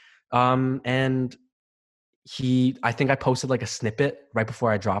SoundCloud. And I think I posted like a snippet right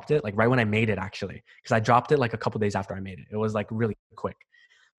before I dropped it, like right when I made it actually, because I dropped it like a couple days after I made it. It was like really quick.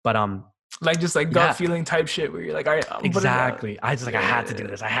 But like just like gut yeah, feeling type shit where you're like, all right, I'm putting it out. exactly. I just like, I had to do Yeah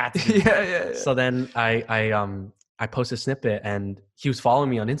this. I had to do this. yeah yeah So then I posted a snippet, and he was following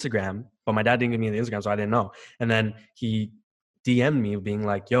me on Instagram, but my dad didn't give me the Instagram, so I didn't know. And then he DM'd me being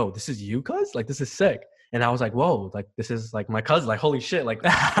like, "Yo, this is you, cuz? Like, this is sick." And I was like, "Whoa, like this is like my cousin. Like, holy shit, like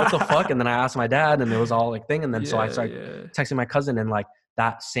what the fuck?" And then I asked my dad, and it was all like thing. And then so I yeah started yeah texting my cousin, and like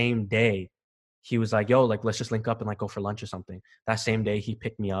that same day, he was like, "Yo, like let's just link up and like go for lunch or something." That same day, he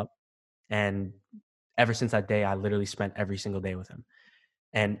picked me up, and ever since that day, I literally spent every single day with him.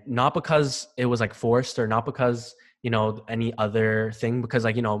 And not because it was like forced, or not because, you know, any other thing, because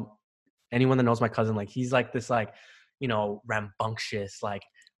like, you know, anyone that knows my cousin, like he's like this like, you know, rambunctious, like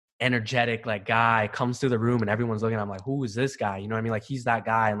energetic like guy, comes through the room and everyone's looking at him like, who is this guy? You know what I mean? Like he's that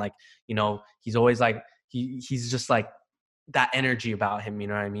guy. And like, you know, he's always like, he's just like that energy about him, you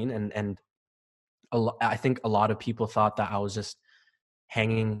know what I mean? And I think a lot of people thought that I was just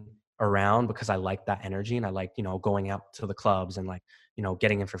hanging around because I liked that energy, and I liked, you know, going out to the clubs and like, you know,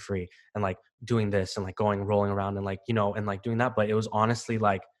 getting in for free and like doing this and like going rolling around and like, you know, and like doing that. But it was honestly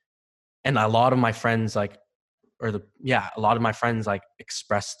like, and a lot of my friends like, a lot of my friends like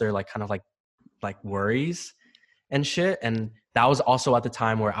expressed their like kind of like worries and shit. And that was also at the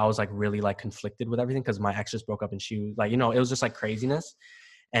time where I was like really like conflicted with everything, because my ex just broke up, and she was like, you know, it was just like craziness.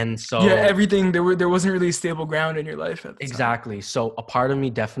 And yeah so everything there wasn't really stable ground in your life at the time. exactly. So a part of me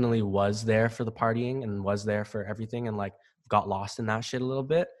definitely was there for the partying and was there for everything, and like got lost in that shit a little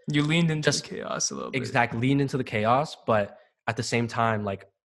bit. You leaned into the Just chaos a little bit. exactly leaned into the chaos, but at the same time, like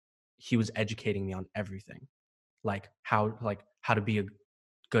he was educating me on everything, like how to be a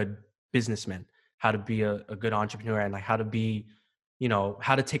good businessman, how to be a good entrepreneur, and like how to be, you know,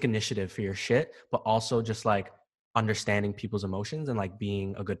 how to take initiative for your shit, but also just like understanding people's emotions and like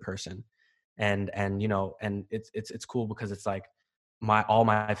being a good person. And you know, and it's cool because it's like all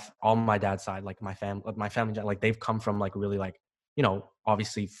my dad's side, like my family, like they've come from like really like, you know,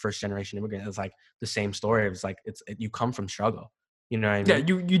 obviously first generation immigrant. It's like the same story. It's like you come from struggle, you know what I Yeah,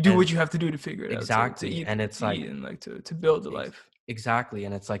 mean? you do And what you have to do to figure it out to exactly. eat And it's to eat like and like to build a ex- life. exactly.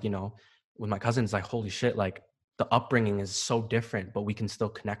 And it's like, you know, with my cousins, like holy shit, like the upbringing is so different, but we can still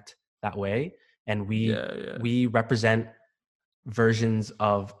connect that way. And Yeah, yeah. we represent versions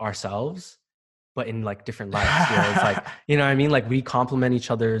of ourselves, but in like different lights, where it's like, you know what I mean? Like we complement each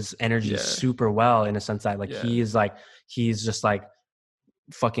other's energy Yeah, super well, in a sense that like yeah. he's just like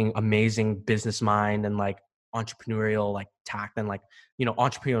fucking amazing business mind and like entrepreneurial like tact and like, you know,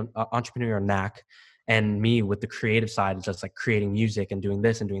 entrepreneurial knack. And me with the creative side is just like creating music and doing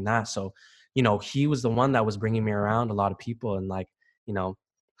this and doing that. So, you know, he was the one that was bringing me around a lot of people, and like, you know,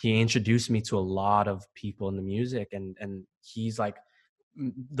 he introduced me to a lot of people in the music, and he's like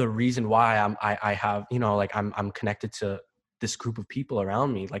the reason why I have, you know, like I'm connected to this group of people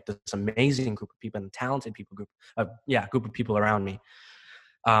around me, like this amazing group of people and talented people group of people around me.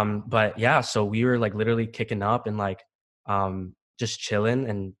 But yeah, so we were like literally kicking up and like just chilling,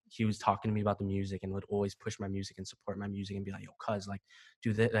 and he was talking to me about the music and would always push my music and support my music and be like, yo, cuz, like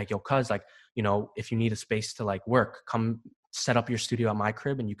do this, like yo, cuz, like, you know, if you need a space to like work, come set up your studio at my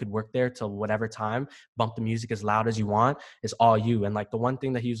crib and you could work there till whatever time, bump the music as loud as you want. It's all you. And like the one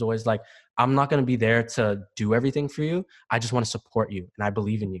thing that he was always like, I'm not going to be there to do everything for you. I just want to support you and I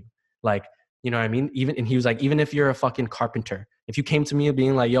believe in you. Like, you know what I mean? And he was like, even if you're a fucking carpenter, if you came to me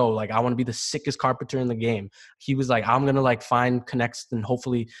being like, yo, like I want to be the sickest carpenter in the game, he was like, I'm going to like find connects and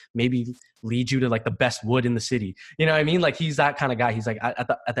hopefully maybe lead you to like the best wood in the city. You know what I mean? Like he's that kind of guy. He's like, at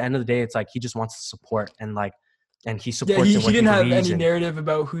the end of the day, it's like, he just wants to support and like, and he supports he in what he didn't have believes any in. narrative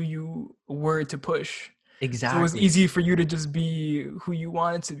about who you were to push. Exactly. So it was easy for you to just be who you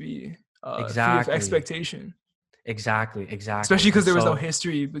wanted to be, free of expectation. Exactly. Especially because there was no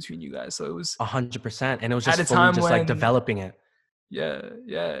history between you guys. So it was 100%. And it was just at a fully time just when, like developing it.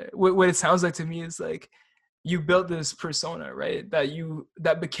 Yeah. What it sounds like to me is like you built this persona, right?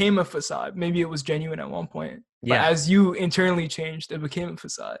 That became a facade. Maybe it was genuine at one point, but as you internally changed, it became a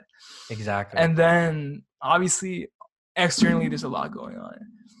facade. Exactly. And then obviously externally, there's a lot going on.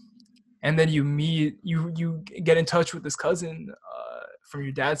 And then you get in touch with this cousin from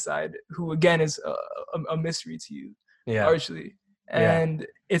your dad's side, who again is a mystery to you, largely. And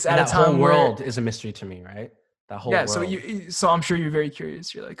it's at a time whole world is a mystery to me, right? That whole world. So I'm sure you're very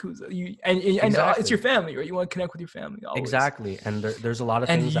curious. You're like, who's you? And it's your family, right? You want to connect with your family always. Exactly. And there's a lot of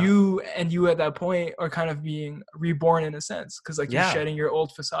and things. And you at that point are kind of being reborn in a sense, because like you're shedding your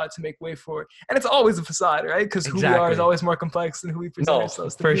old facade to make way for it. And it's always a facade, right? Because who we are is always more complex than who we present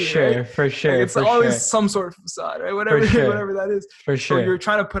ourselves to be. Right? For sure. Like, it's always some sort of facade, right? Whatever that is. For sure. So you're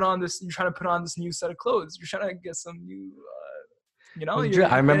trying to put on this new set of clothes. You're trying to get some new. You know,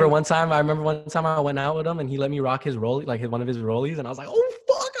 I remember one time I went out with him and he let me rock his rollie, like one of his rollies, and I was like, oh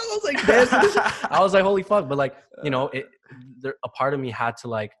fuck! I was like, I was like, holy fuck! But like, you know, a part of me had to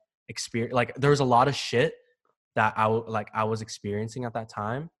like experience. Like, there was a lot of shit that I was experiencing at that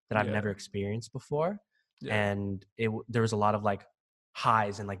time that I've never experienced before, and there was a lot of like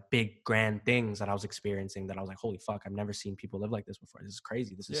highs and like big grand things that I was experiencing that I was like, holy fuck! I've never seen people live like this before. This is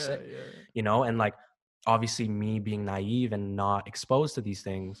crazy. This is sick. You know, and like. Obviously, me being naive and not exposed to these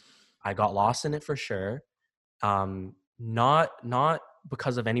things, I got lost in it for sure. Not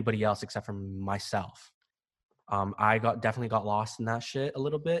because of anybody else except for myself. I definitely got lost in that shit a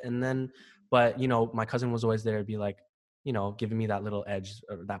little bit, and then, but you know, my cousin was always there to be like, you know, giving me that little edge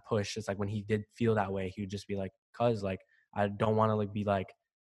or that push. It's like when he did feel that way, he would just be like, "Cuz, like, I don't want to like be like,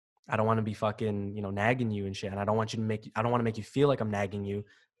 I don't want to be fucking, you know, nagging you and shit, and I don't want to make you feel like I'm nagging you,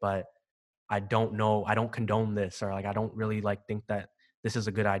 but." I don't condone this, or like, I don't really like think that this is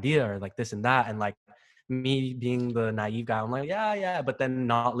a good idea, or like this and that. And like me being the naive guy, I'm like, yeah, but then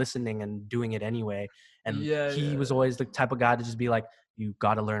not listening and doing it anyway. And he was always the type of guy to just be like, you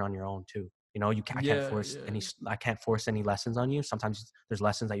got to learn on your own too. You know, I can't force any lessons on you. Sometimes there's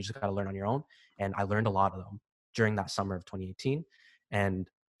lessons that you just got to learn on your own. And I learned a lot of them during that summer of 2018 and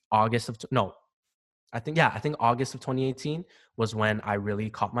I think August of 2018 was when I really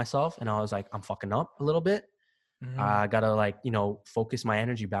caught myself and I was like, I'm fucking up a little bit. I gotta like, you know, focus my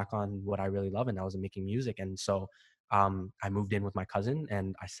energy back on what I really love. And that was making music. And so I moved in with my cousin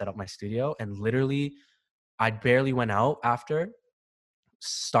and I set up my studio, and literally I barely went out after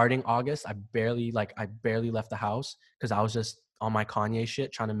starting August. I barely left the house because I was just on my Kanye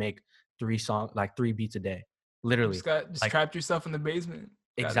shit trying to make 3 beats a day. Literally. Just trapped yourself in the basement.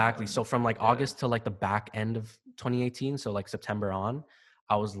 Exactly. So from like August to like the back end of 2018, so like September on,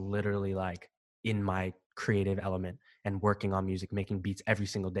 I was literally like in my creative element and working on music, making beats every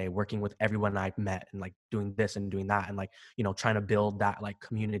single day, working with everyone I met and like doing this and doing that and like, you know, trying to build that like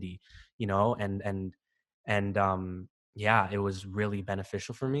community, you know, and yeah, it was really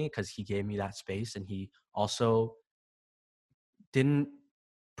beneficial for me because he gave me that space, and he also didn't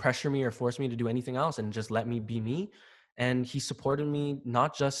pressure me or force me to do anything else and just let me be me. And he supported me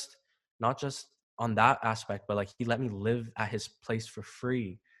not just on that aspect, but like he let me live at his place for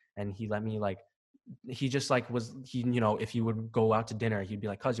free. And he let me like, he just like you know, if you would go out to dinner, he'd be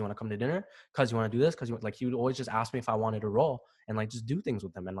like, "Cuz, you want to come to dinner? Cuz, you want to do this?" Cuz like he would always just ask me if I wanted to roll and like just do things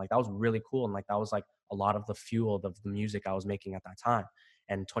with them. And like that was really cool. And like that was like a lot of the fuel of the music I was making at that time.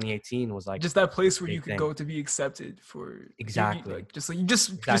 And 2018 was like just that place where you could go to be accepted for exactly.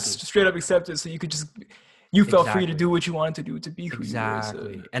 Just straight up accepted, so you could just. You felt free to do what you wanted to do, to be who you were.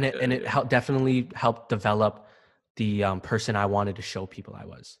 So, and it definitely helped develop the person I wanted to show people I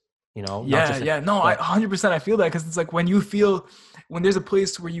was. You know? I 100% I feel that, because it's like when there's a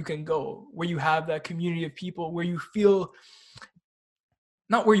place where you can go, where you have that community of people, where you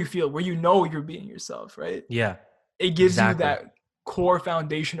know you're being yourself, right? Yeah. It gives you that core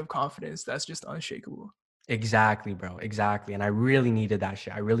foundation of confidence that's just unshakable. Exactly, bro. Exactly. And I really needed that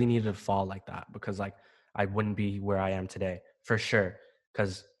shit. I really needed to fall like that, because like I wouldn't be where I am today for sure.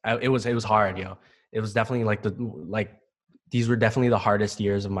 Because it was hard, yo. It was definitely like these were definitely the hardest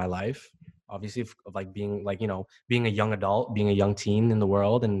years of my life. Obviously, of like being like, being a young adult, being a young teen in the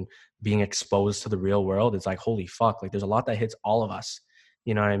world, and being exposed to the real world. It's like, holy fuck, like there's a lot that hits all of us.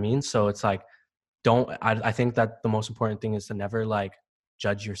 You know what I mean? So it's like, I think that the most important thing is to never like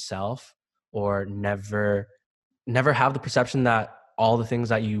judge yourself, or never have the perception that all the things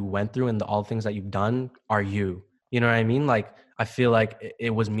that you went through and all the things that you've done are you. You know what I mean? Like, I feel like it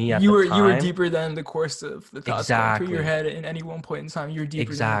was me at the You were time. deeper than the course of the thoughts going through your Exactly. head in any one point in time. You're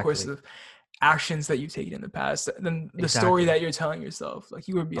deeper than the course Exactly. of actions that you've taken in the past, than the story Exactly. that you're telling yourself. Like,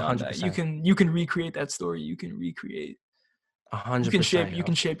 you were A beyond hundred that. percent. You can recreate that story. A You hundred can percent, you yo.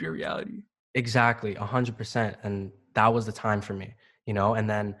 can shape your reality. Exactly. 100%. And that was the time for me, and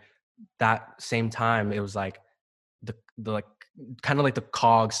then that same time, it was like the like kind of like the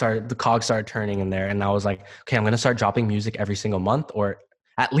cog started turning in there, and I was like, okay, I'm gonna start dropping music every single month, or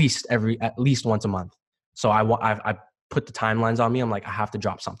at least once a month. So I put the timelines on me. I'm like, I have to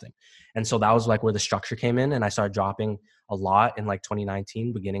drop something. And so that was like where the structure came in, and I started dropping a lot in like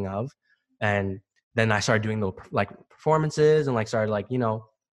 2019, beginning of. And then I started doing the like performances, and like started like,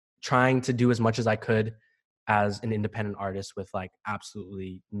 trying to do as much as I could as an independent artist with like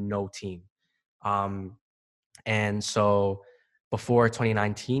absolutely no team. Um, and so before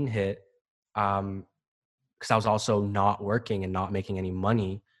 2019 hit, because I was also not working and not making any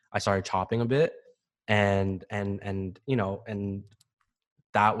money, I started chopping a bit, and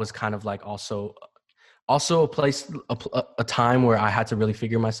that was kind of like also a place, a time where I had to really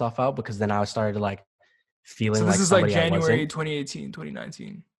figure myself out, because then I started like So feeling this like is like somebody I January wasn't. 2018,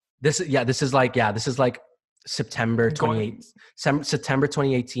 2019. This is like September Going, 28 September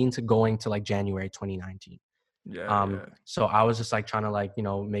 2018 to going to like January 2019. yeah, yeah. So I was just like trying to like,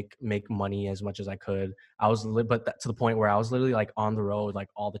 make money as much as I could. To the point where I was literally like on the road like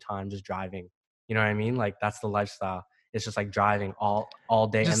all the time, just driving. You know what I mean? Like, that's the lifestyle. It's just like driving all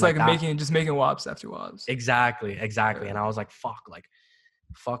day, and Just like like that. just making wops after wops. Exactly. Yeah. And I was like,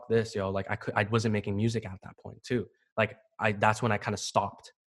 fuck this, yo. Like, I wasn't making music at that point too. Like, that's when I kind of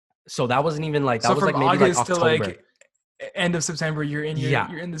stopped. So that So was from like maybe like August to October. like end of September, Yeah,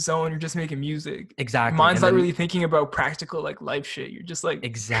 you're in the zone. You're just making music. Your exactly. mind's And not then really thinking about practical like life shit. You're just like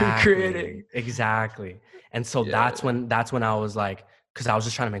creating. exactly. And so Yeah. that's when I was like, because I was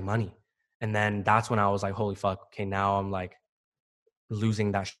just trying to make money. And then that's when I was like, holy fuck, okay, now I'm like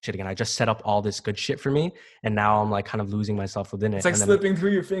losing that shit again. I just set up all this good shit for me, and now I'm like kind of losing myself within It's it. like And then slipping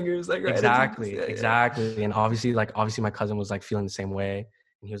through your fingers, like right as you just exactly, yeah, yeah. exactly. And obviously my cousin was like feeling the same way.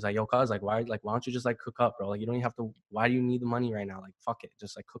 And he was like, yo, cuz, why don't you just like cook up, bro? Like, you don't even have to, why do you need the money right now? Like, fuck it,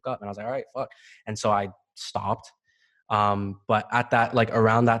 just like cook up. And I was like, all right, fuck. And so I stopped. But at that, like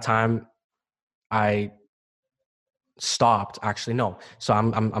around that time, I stopped. Actually, no. So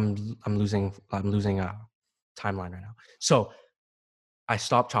I'm losing a timeline right now. So I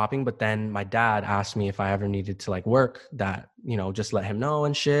stopped chopping, but then my dad asked me if I ever needed to like work, that, just let him know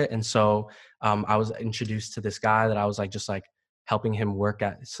and shit. And so I was introduced to this guy that I was like just like helping him work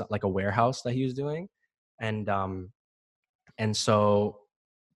at like a warehouse that he was doing. And so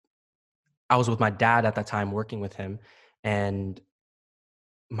I was with my dad at that time working with him, and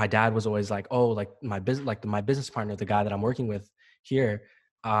my dad was always like, oh, like my business partner, the guy that I'm working with here,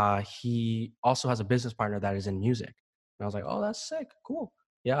 he also has a business partner that is in music. And I was like, oh, that's sick, cool.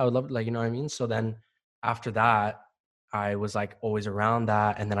 Yeah, I would love it, like, you know what I mean? So then after that, I was like always around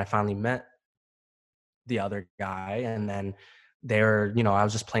that, and then I finally met the other guy, and then I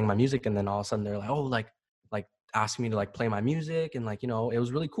was just playing my music, and then all of a sudden they're like, oh, like asking me to like play my music, and like, it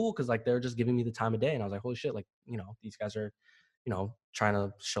was really cool, because like they're just giving me the time of day, and I was like, holy shit, like, these guys are trying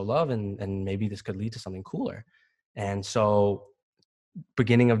to show love, and maybe this could lead to something cooler. And so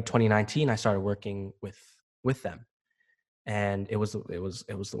beginning of 2019, I started working with them, and it was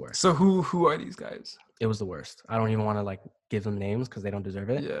the worst. So who are these guys? It was the worst. I don't even want to like give them names because they don't deserve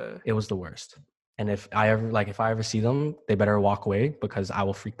it. Yeah. It was the worst. And if I ever see them, they better walk away, because I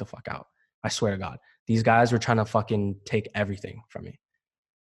will freak the fuck out. I swear to God. These guys were trying to fucking take everything from me.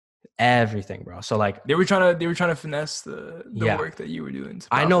 Everything, bro. So like, They were trying to finesse the yeah. work that you were doing to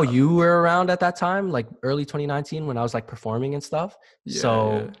I know profit off you of. were around at that time, like early 2019, when I was like performing and stuff. Yeah, yeah.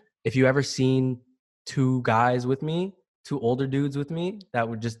 So if you ever seen two guys with me, two older dudes with me that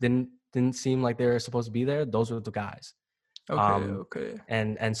would just didn't seem like they were supposed to be there, those were the guys. Okay, Um, okay.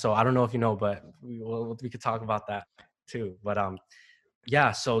 and so I don't know if you know, but we could talk about that too. But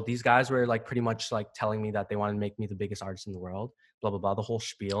yeah. So these guys were like pretty much like telling me that they wanted to make me the biggest artist in the world, blah blah blah, the whole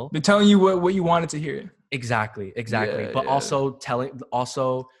spiel. They're telling you what you wanted to hear. Exactly. Yeah, But yeah.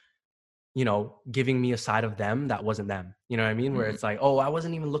 also you know, giving me a side of them that wasn't them. You know what I mean? Where Mm. it's like, oh, I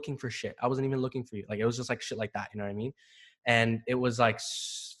wasn't even looking for shit. I wasn't even looking for you. Like, it was just like shit like that. You know what I mean? And it was like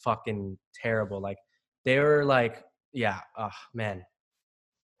fucking terrible. Like, they were like, yeah, oh man,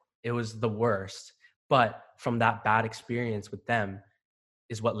 it was the worst. But from that bad experience with them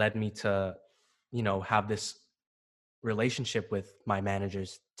is what led me to, you know, have this relationship with my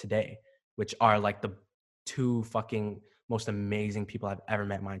managers today, which are like the two fucking most amazing people I've ever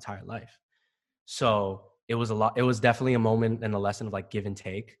met in my entire life. So it was a lot. It was definitely a moment and a lesson of like give and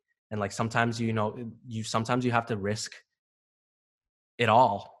take. And like sometimes, you know, sometimes you have to risk it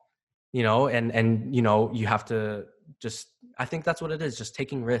all, you know, and you know, you have to just, I think that's what it is, just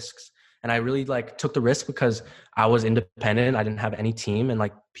taking risks. And I really like took the risk because I was independent. I didn't have any team, and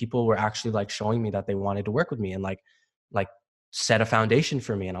like people were actually like showing me that they wanted to work with me and like set a foundation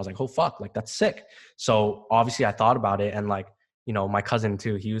for me. And I was like, oh fuck, like that's sick. So obviously I thought about it, and like, you know, my cousin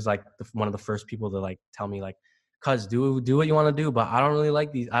too, he was like one of the first people to like tell me like, cuz do what you want to do, but I don't really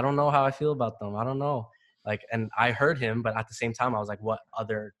like these. I don't know how I feel about them. I don't know. Like, and I heard him, but at the same time I was like, what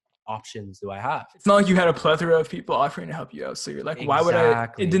other options do I have? It's not like you had a plethora of people offering to help you out. So you're like, why would I? It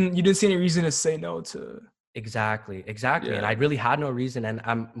Exactly. didn't. You didn't see any reason to say no to. Exactly. And Yeah. I really had no reason. And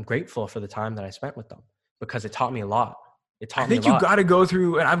I'm grateful for the time that I spent with them because it taught me a lot. It I taught me a think you lot. got to go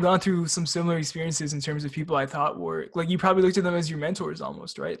through, and I've gone through some similar experiences in terms of people I thought were like, you probably looked at them as your mentors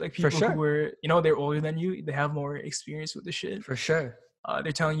almost, right? Like For people who sure. were, you know, they're older than you, they have more experience with the shit. For sure.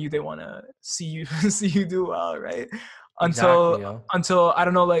 They're telling you they want to see you see you do well, right? Until Exactly, yo. I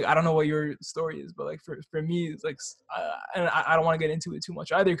don't know, like I don't know what your story is, but like for me, it's like and I don't want to get into it too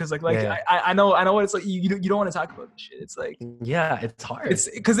much either, because like Yeah. I know what it's like. You don't want to talk about this shit. It's like Yeah, it's hard. it's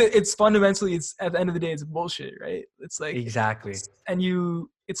because it's fundamentally, it's at the end of the day it's bullshit, right? It's like Exactly. and you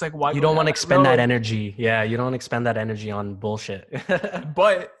it's like, why You go don't down want to that expend that road? energy. Yeah, you don't want to expend that energy on bullshit.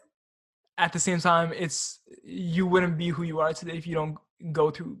 But at the same time, it's you wouldn't be who you are today if you don't go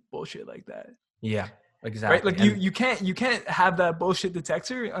through bullshit like that. Yeah, Right, exactly. like And you can't have that bullshit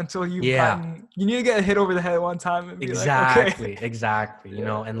detector until you've yeah, gotten, you need to get hit over the head one time and be like, okay. exactly. You Yeah,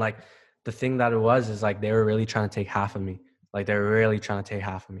 know, and like the thing that it was is like they were really trying to take half of me. Like they were really trying to take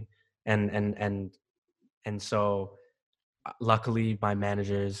half of me. And so luckily my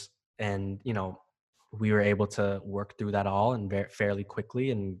managers and, you know, we were able to work through that all and fairly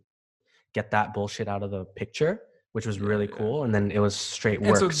quickly and get that bullshit out of the picture, which was yeah, really yeah. cool. And then it was straight And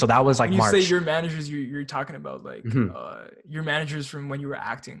work. so So that was like when you say March. your managers, you're talking about like Mhm. your managers from when you were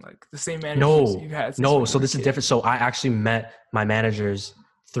acting, like the same managers you've No, had since no. when you So were a this is kid. different. So I actually met my managers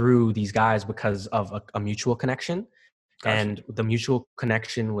through these guys because of a mutual connection. Gotcha. And the mutual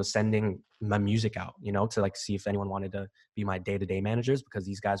connection was sending my music out, you know, to like see if anyone wanted to be my day-to-day managers, because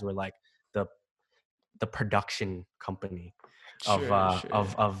these guys were like the the production company Sure, sure.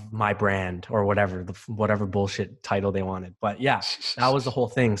 of my brand or whatever, whatever bullshit title they wanted. But yeah, that was the whole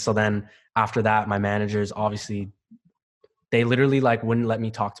thing. So then after that, my managers obviously, they literally like wouldn't let me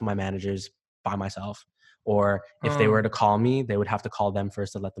talk to my managers by myself. Or if they were to call me, they would have to call them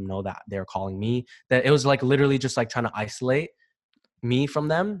first to let them know that they're calling me. That it was like literally just like trying to isolate me from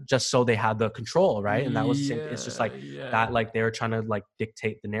them just so they had the control, right? And that was the same. It's just Yeah, like that, yeah. like they were trying to like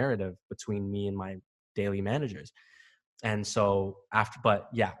dictate the narrative between me and my daily managers. And so after, but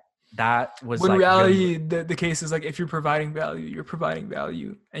yeah, that was When like really reality, the case is like, if you're providing value, you're providing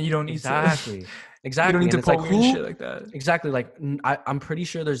value, and you don't need to exactly, you don't exactly. need And to it's like pull weird shit who like that. exactly like I'm pretty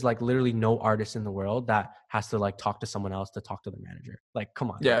sure there's like literally no artist in the world that has to like talk to someone else to talk to their manager. Like, come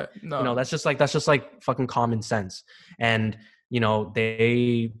on, bro. Yeah, You know, no. that's just like fucking common sense. And you know,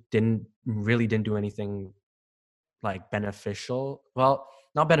 they didn't do anything like beneficial. Well,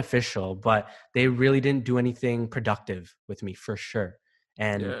 not beneficial, but they really didn't do anything productive with me for sure.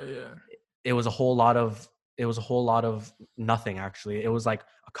 And Yeah, yeah. it was a whole lot of nothing actually. It was like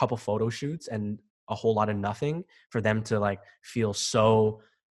a couple photo shoots and a whole lot of nothing for them to like feel so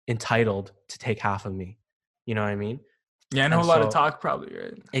entitled to take half of me. You know what I mean? Yeah, and a And whole lot of so talk probably,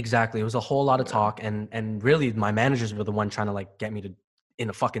 right? exactly, it was a whole lot of Yeah. talk, and really my managers were the one trying to like get me to in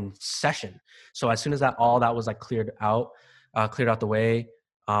a fucking session. So as soon as that all that was like cleared out the way,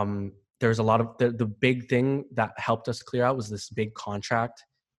 there's a lot of the big thing that helped us clear out was this big contract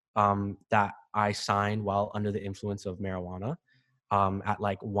that I signed while under the influence of marijuana at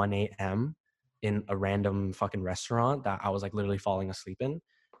like 1 a.m. in a random fucking restaurant that I was like literally falling asleep in.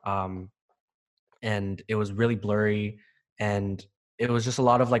 Um, and it was really blurry, and it was just a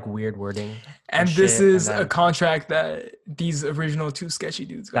lot of like weird wording and And this shit. And is a then contract that these original two sketchy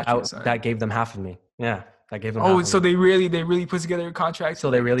dudes got you to that sign. gave them half of me. Yeah. That gave them Oh, half a so million. they really put together a contract to So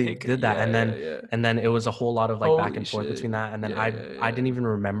they like really take. did that, Yeah, yeah, yeah. and then it was a whole lot of like back Holy and forth shit. between that, and then Yeah, yeah, I yeah. didn't even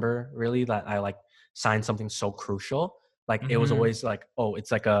remember really that I like signed something so crucial. Like it was Hmm. always like, oh,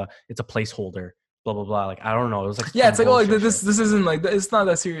 it's a placeholder, blah blah blah. Like I don't know, it was like Yeah, some it's like, oh, like bullshit shit. this isn't like it's not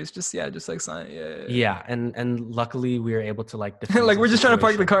that serious. Just yeah, just like sign. Yeah, Yeah, and luckily we were able to like yeah. diffuse Like the we're just trying to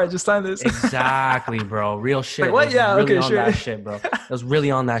park the situation. car. Just sign this. Exactly, bro. Real Like shit. It what? was Yeah. really Okay. on Sure. that shit, bro. It was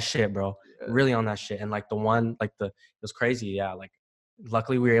really on that shit, bro. Yeah. Really on that shit. And like the one, like it was crazy. Yeah. Like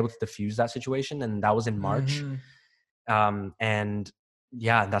luckily we were able to diffuse that situation, and that was in March. Hmm. And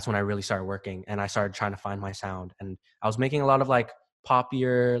yeah, that's when I really started working, and I started trying to find my sound. And I was making a lot of like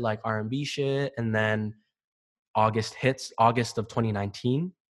poppier, like R&B shit. And then August of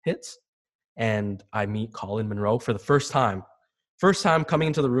 2019 hits, and I meet Colin Monroe for the first time. First time coming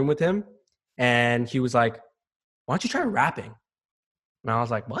into the room with him, and he was like, "Why don't you try rapping?" And I was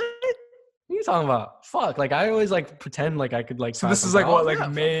like, "What? What are you talking about? Fuck!" Like I always like pretend like I could like So try this is something. like what, Oh like yeah,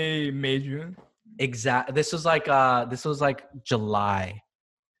 fuck. May, June, Exact. This was like July.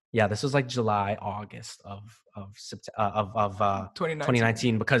 Yeah, this was like July, August of 2019.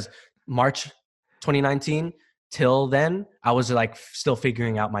 2019, because March 2019 till then I was like still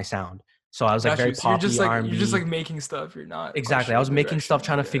figuring out my sound. So I was like Got very you. So you're poppy just like R&B. making stuff. You're not quite Exactly. I sure was the making stuff,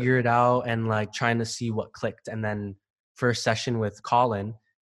 direction. trying to Yeah. figure it out and like trying to see what clicked. And then first session with Colin,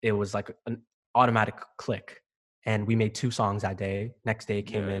 it was like an automatic click. And we made 2 songs that day. Next day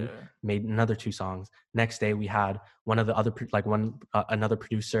came Yeah. in, Yeah. made another 2 songs. Next day we had one of the other another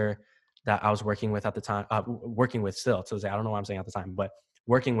producer that I was working with at the time, working with still. So I don't know what I'm saying at the time, but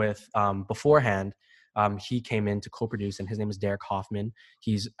working with beforehand. He came in to co-produce, and his name is Derek Hoffman.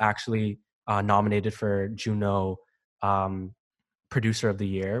 He's actually nominated for Juno um, producer of the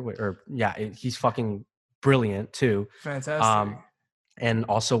year, or yeah, he's fucking brilliant too. Fantastic. Um, and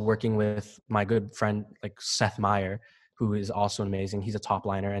also working with my good friend like Seth Meyer, who is also amazing. He's a top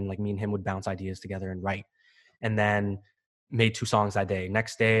liner, and like me and him would bounce ideas together and write. And then made 2 songs that day.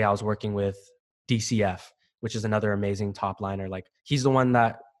 Next day, I was working with DCF, which is another amazing top liner. Like he's the one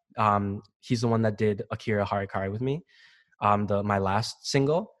that did Akira Harikari with me, my last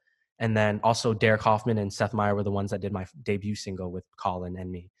single. And then also Derek Hoffman and Seth Meyer were the ones that did my debut single with Colin and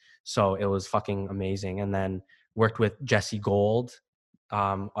me. So it was fucking amazing. And then worked with Jesse Gold,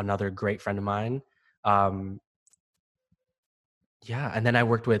 another great friend of mine. Um, yeah, and then I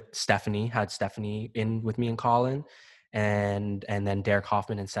worked with Stephanie, had Stephanie in with me and Colin, and then Derek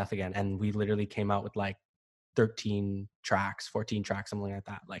Hoffman and Seth again. And we literally came out with like 13 tracks, 14 tracks, something like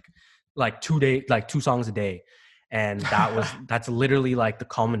that. Like 2 day, like 2 songs a day. And that's literally like the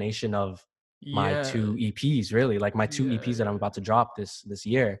culmination of my Yeah. 2 EPs, really. Like my two Yeah. EPs that I'm about to drop this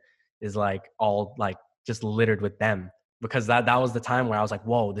year is like all like just littered with them. Because that was the time where I was like,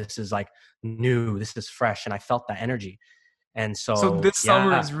 whoa, this is like new, this is fresh. And I felt that energy. And So so this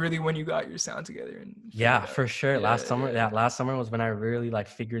summer yeah, is really when you got your sound together and figured yeah, it out. for sure. Yeah. Yeah. Last summer was when I really like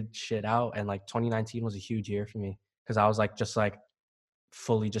figured shit out. And like 2019 was a huge year for me, because I was like just like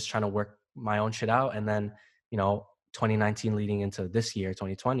fully just trying to work my own shit out. And then, 2019 leading into this year,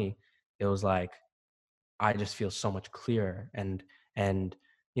 2020, it was like I just feel so much clearer, and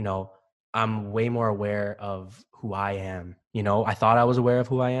you know, I'm way more aware of who I am. I thought I was aware of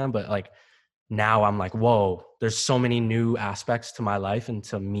who I am, but like now I'm like, whoa, there's so many new aspects to my life and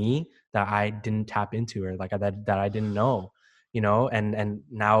to me that I didn't tap into, or like that I didn't know, and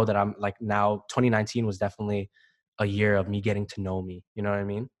now that I'm like, now 2019 was definitely a year of me getting to know me. You know what I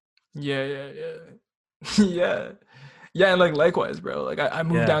mean? Yeah. Yeah. Yeah. Yeah. Yeah, and like likewise, bro. Like I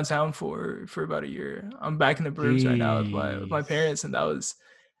moved Yeah. downtown for about a year. I'm back in the burbs right now with my Jeez. parents, and that was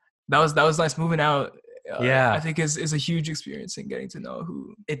nice moving out. I Yeah. think is a huge experience in getting to know who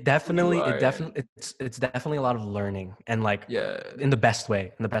you It are, and definitely, it's definitely a lot of learning, and like yeah, in the best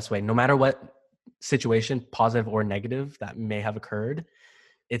way, no matter what situation, positive or negative, that may have occurred,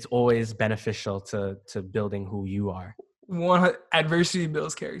 it's always beneficial to building who you are. one adversity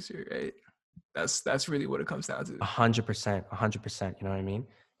builds character, right? That's really what it comes down to. 100%, 100%. You know what I mean?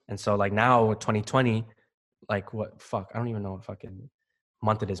 And so like now with 2020, like what fuck, I don't even know what fucking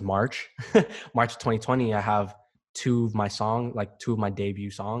month it is. March. March 2020, I have two of my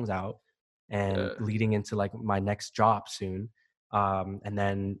debut songs out, and Yeah, leading into like my next drop soon. And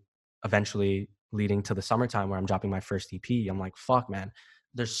then eventually leading to the summertime where I'm dropping my first EP. I'm like, fuck man,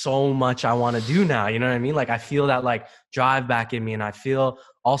 there's so much I want to do now. You know what I mean? Like I feel that like drive back in me, and I feel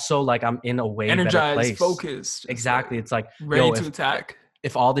also like I'm in a way better energized, place. focused, just like Exactly. It's like, ready yo, to attack.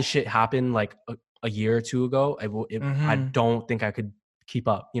 if all this shit happened like a year or two ago, I Mm-hmm. don't think I could keep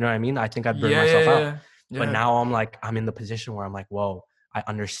up. You know what I mean? I think I'd burn Yeah, myself yeah, out. yeah, But yeah. now I'm in the position where I'm like, whoa, I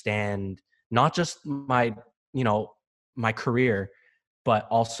understand not just my, you know, my career, but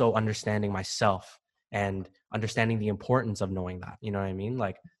also understanding myself and understanding the importance of knowing that, you know what I mean?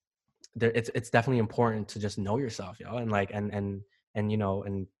 Like there, it's definitely important to just know yourself, yo, and like, and, you know,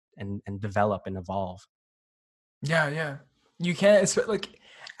 and develop and evolve. Yeah, yeah. You can't expect like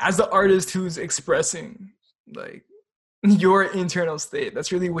as the artist who's expressing like your internal state.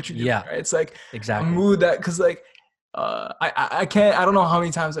 That's really what you're doing, Yeah, right? It's like a exactly. mood that because like I can't I don't know how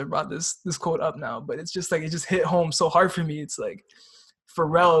many times I've brought this quote up now, but it's just like it just hit home so hard for me. It's like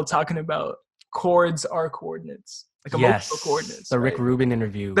Pharrell talking about chords are coordinates, like emotional Yes, coordinates, the Rick right? Rubin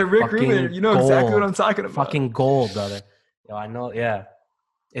interview, The Rick Rubin, fucking you know exactly what I'm gold, talking about. fucking gold, brother. Yo, I know. Yeah,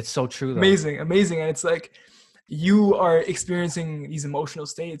 it's so true though. Amazing, amazing. And it's like you are experiencing these emotional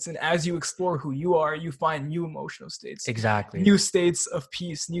states. And as you explore who you are, you find new emotional states, Exactly. new states of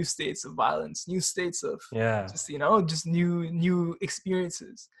peace, new states of violence, new states of Yeah. just, just new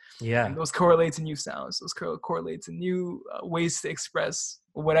experiences. And Yeah. those correlate to new sounds, those correlate to new ways to express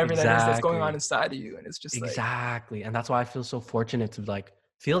whatever that is that's going on Exactly. inside of you. And it's just like, Exactly. And that's why I feel so fortunate to like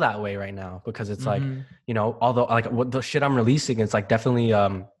feel that way right now, because it's like, mm-hmm. you know, although like what the shit I'm releasing, it's like definitely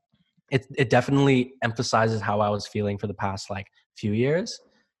it definitely emphasizes how I was feeling for the past like few years.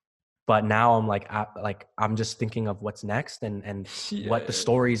 But now I'm like I'm just thinking of what's next, and what the Yeah.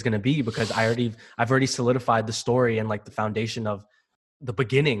 story is going to be, because I've already solidified the story and like the foundation of the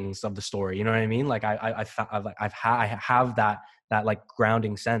beginnings of the story. You know what I mean? Like I have that like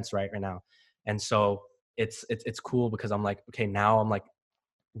grounding sense right now. And so it's cool because I'm like, okay, now I'm like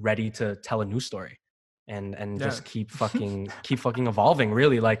ready to tell a new story, and Yeah. just keep fucking evolving,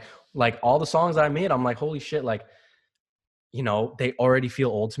 really. Like all the songs that I made, I'm like, holy shit, like, you know, they already feel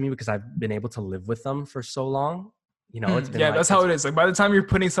old to me because I've been able to live with them for so long. You know, it's been Yeah, like, that's how it is. Like by the time you're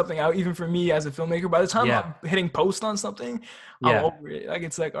putting something out, even for me as a filmmaker, by the time yeah, I'm hitting post on something, I'm yeah. over it. Like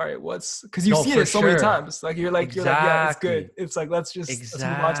it's like, all right, what's because you've No, seen for it so many sure. times. Like you're like, yeah, it's good. Exactly. It's like let's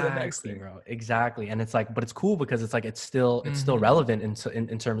move on to the next Exactly, thing. bro. Exactly. And it's like, but it's cool because it's like it's still Hmm. relevant in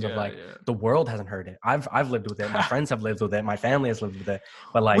terms of Yeah, like yeah. the world hasn't heard it. I've lived with it. My friends have lived with it. My family has lived with it.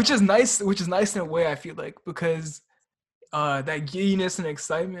 But like, Which is nice. Which is nice in a way. I feel like because that giddiness and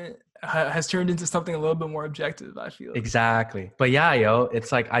excitement has turned into something a little bit more objective. I feel. exactly. But yeah, yo,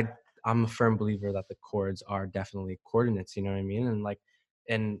 it's like I'm a firm believer that the chords are definitely coordinates, you know what I mean? And like,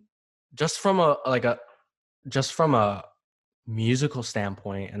 and just from a musical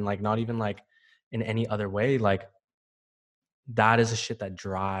standpoint, and like not even like in any other way, like that is a shit that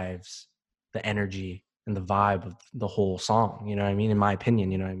drives the energy and the vibe of the whole song, you know what I mean? In my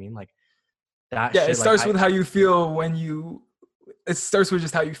opinion, you know what I mean? Like that Yeah, it shit, like starts with how you feel when you. It starts with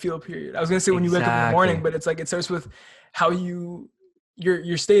just how you feel. Period. I was gonna say when you wake up in the morning, exactly, but it's like it starts with how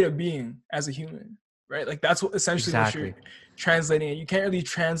your state of being as a human, right? Like that's what essentially what you're exactly. translating. And you can't really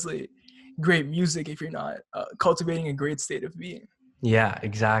translate great music if you're not cultivating a great state of being. Yeah,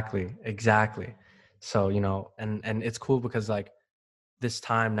 exactly, exactly. So, you know, and it's cool because like this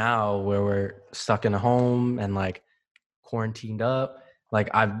time now where we're stuck in a home and like quarantined up, like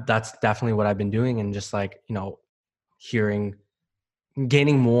that's definitely what I've been doing, and just like, you know, hearing,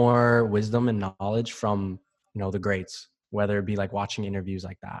 gaining more wisdom and knowledge from, you know, the greats, whether it be like watching interviews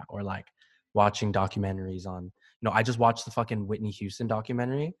like that or like watching documentaries on, you know, I just watched the fucking Whitney Houston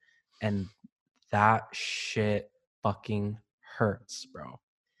documentary, and that shit fucking hurts, bro.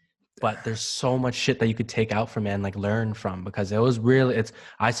 But there's so much shit that you could take out from it and like learn from, because it was really, it's,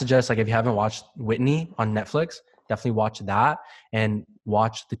 I suggest, like, if you haven't watched Whitney on Netflix, definitely watch that, and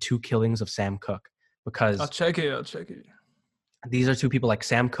watch The Two Killings of Sam Cooke, I'll because check it. I'll check it. these are two people. Like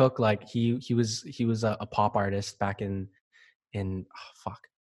Sam Cooke, like he was a pop artist back in oh, fuck,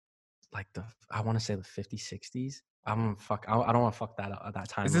 like the, I want to say the 50s 60s. I don't want to fuck that up,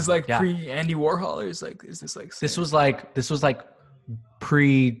 that Is this timeline. like Yeah, pre Andy Warhol or is this like same? this was like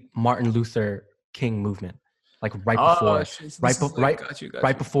pre Martin Luther King movement, like right Oh before, shit! So right this be- is like right got you.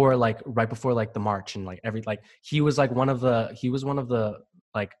 right before like the march, and like every, like he was like one of the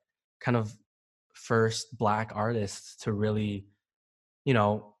like kind of first black artists to really, you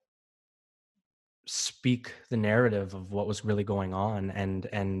know, speak the narrative of what was really going on,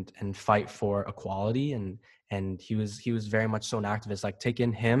 and fight for equality, and he was very much so an activist. Like take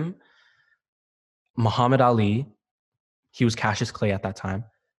in him, Muhammad Ali, he was Cassius Clay at that time,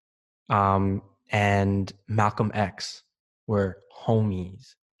 um, and Malcolm X were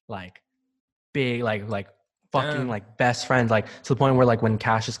homies, like big, like fucking Damn. like best friends, like to the point where like when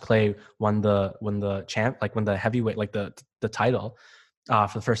Cassius Clay won the champ, like when the heavyweight, like the title, for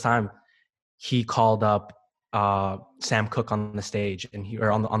the first time, he called up Sam Cooke on the stage and he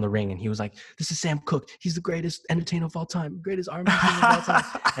or on the ring, and he was like, "This is Sam Cooke. He's the greatest entertainer of all time, greatest R&B singer of all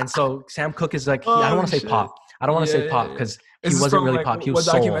time." And so Sam Cooke is like, I don't want Holy to say shit. pop. I don't want to Yeah, say yeah, pop yeah. because he Is this wasn't from really like pop. He was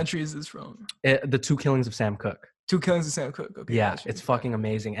what soul. documentary is this from? The Two Killings of Sam Cooke. Two Killings of Sam Cooke. Okay, Yeah, gotcha. it's fucking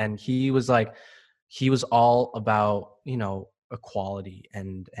amazing. And he was like, he was all about, equality,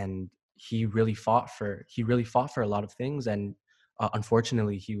 and he really fought for a lot of things. And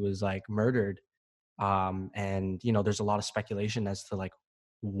unfortunately, he was like murdered. And there's a lot of speculation as to like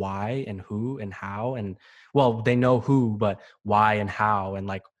why and who and how, and well, they know who, but why and how, and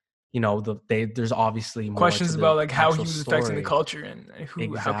like there's obviously more to Questions about the like how actual he was affecting the story. culture and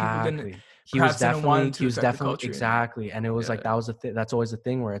how people didn't Exactly. perhaps didn't want him to He was affect the definitely culture. And exactly. And it was like yeah, that was that's always the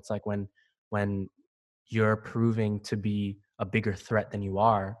thing where it's like when you're proving to be a bigger threat than you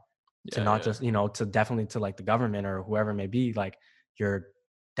are, to yeah, not yeah. just, to definitely to like the government or whoever it may be, like you're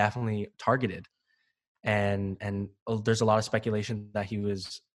definitely targeted. And there's a lot of speculation that he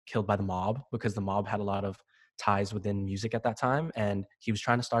was killed by the mob because the mob had a lot of ties within music at that time, and he was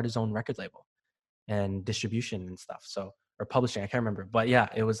trying to start his own record label and distribution and stuff, so, or publishing, I can't remember, but yeah,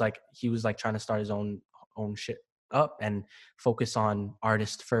 it was like he was like trying to start his own shit up and focus on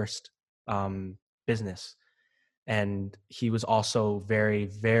artist first business. And he was also very,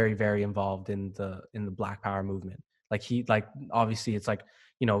 very, very involved in the Black Power movement. Like he, like, obviously it's like,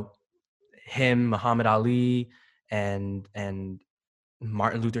 you know him, Muhammad Ali, and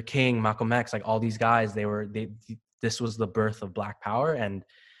Martin Luther King, Malcolm X, like all these guys, this was the birth of Black Power. And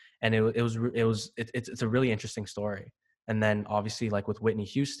it's a really interesting story. And then obviously like with Whitney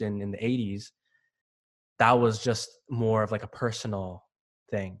Houston in the 80s, that was just more of like a personal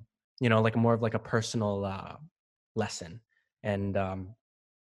thing, like more of like a personal lesson. And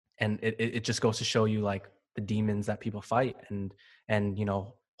it just goes to show you like the demons that people fight, and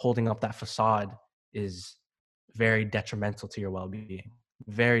holding up that facade is very detrimental to your well-being,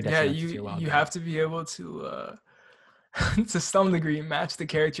 very Yeah, detrimental to you your you well-being. have to be able to to some degree match the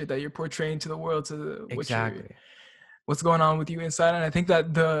character that you're portraying to the world, to Exactly. what's going on with you inside. And I think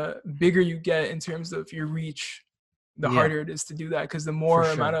that the bigger you get in terms of your reach, the Yeah, harder it is to do that, because the for more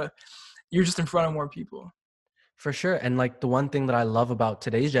amount sure. of you're just in front of more people. For sure. And like the one thing that I love about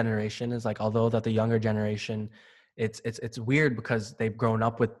today's generation is like, although that the younger generation, it's weird because they've grown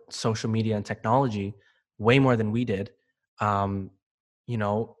up with social media and technology way more than we did.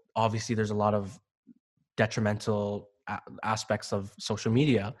 Obviously there's a lot of detrimental aspects of social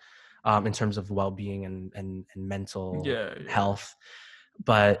media in terms of well-being and mental Yeah, yeah. health.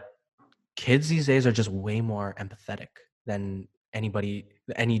 But kids these days are just way more empathetic than any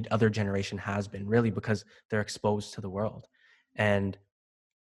other generation has been, really, because they're exposed to the world. And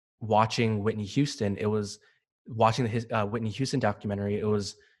watching Whitney Houston, it was watching his Whitney Houston documentary, it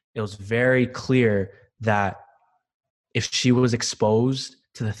was very clear that if she was exposed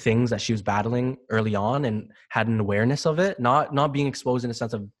to the things that she was battling early on and had an awareness of it, not being exposed in a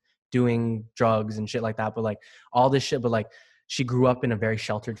sense of doing drugs and shit like that, but like all this shit, but like she grew up in a very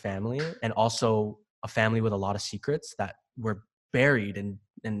sheltered family, and also a family with a lot of secrets that were buried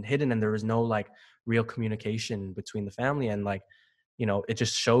and hidden, and there was no like real communication between the family. And like, it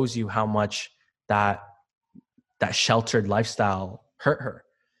just shows you how much that sheltered lifestyle hurt her.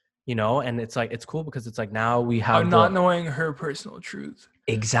 And it's like, it's cool because it's like now we have Not the knowing her personal truth.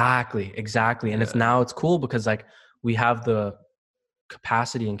 exactly. And Yeah, it's cool because like we have the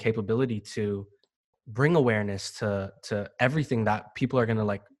capacity and capability to bring awareness to everything that people are going to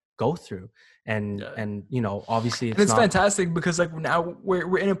like go through. and yeah. and obviously And it's it's not fantastic because like now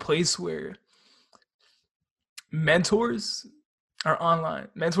we're in a place where mentors are online.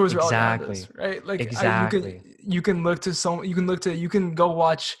 Mentors are all around us, exactly right? Like exactly you can look to you can go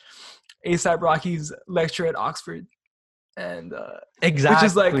watch ASAP Rocky's lecture at Oxford, and which is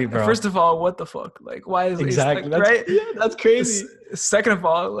exactly, like, bro. first of all, what the fuck? Like, why is it's Exactly. like, right? That's crazy. Second of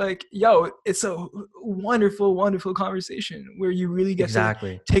all, like, yo, it's a wonderful, wonderful conversation where you really get to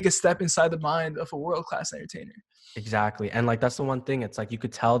Exactly. take a step inside the mind of a world class entertainer. Exactly. And like that's the one thing. It's like you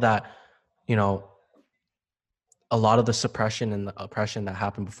could tell that, you know, a lot of the suppression and the oppression that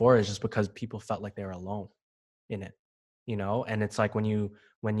happened before is just because people felt like they were alone in it, and it's like when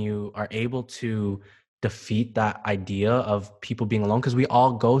you are able to defeat that idea of people being alone, because we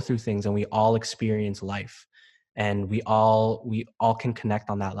all go through things and we all experience life, and we all can connect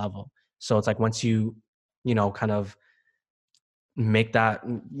on that level. So it's like once kind of make that,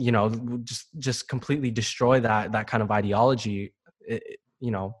 just completely destroy that kind of ideology,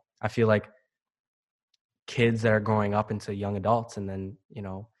 I feel like kids that are growing up into young adults, and then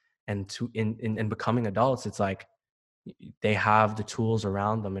and to in becoming adults, it's like they have the tools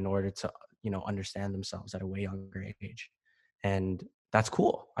around them in order understand themselves at a way younger age. And that's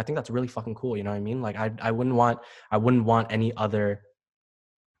cool. I think that's really fucking cool. You know what I mean? Like I wouldn't want any other,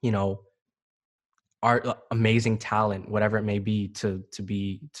 art, amazing talent, whatever it may be, to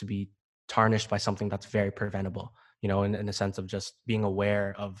be tarnished by something that's very preventable, in the sense of just being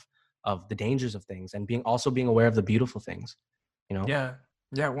aware of the dangers of things, and being aware of the beautiful things, Yeah,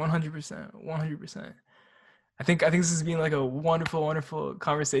 100%. I think this has been like a wonderful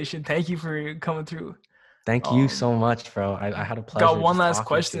conversation. Thank you for coming through. Thank you so much, bro. I had a pleasure. Got one last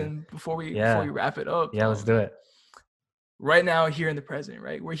question before we wrap it up. Yeah, let's do it. Right now, here in the present,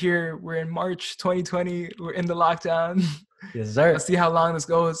 right? We're in March 2020. We're in the lockdown. Yes, sir. Let's see how long this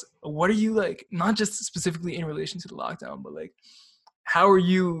goes. What are you like, not just specifically in relation to the lockdown, but like, how are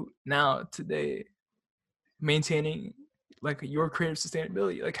you now today maintaining like your creative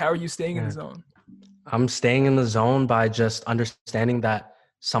sustainability? Like, how are you staying in the zone? I'm staying in the zone by just understanding that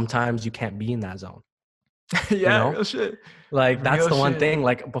sometimes you can't be in that zone. Real shit. Like, that's the one thing.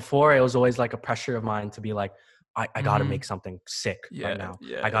 Like, before, it was always like a pressure of mine to be like, I gotta make something sick right now.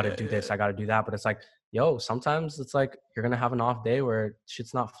 I gotta do this. I gotta do that. But it's like, yo, sometimes it's like you're gonna have an off day where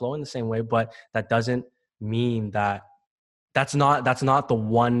shit's not flowing the same way. But that doesn't mean that that's not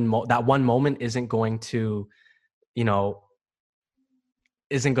the that one moment isn't going to,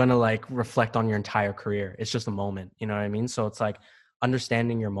 isn't gonna like reflect on your entire career. It's just a moment. You know what I mean? So it's like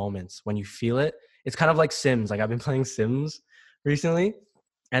understanding your moments when you feel it. It's kind of like Sims. Like, I've been playing Sims recently,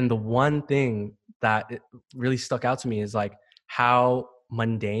 and the one thing that it really stuck out to me is like how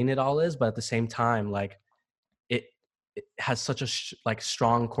mundane it all is, but at the same time, like it has such a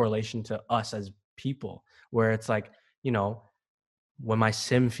strong correlation to us as people, where it's like, when my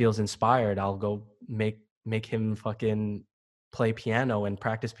sim feels inspired, I'll go make him fucking play piano and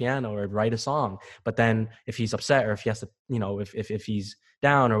practice piano or write a song. But then if he's upset, or if he has to, if he's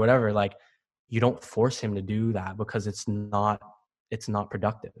down or whatever, like, you don't force him to do that, because it's not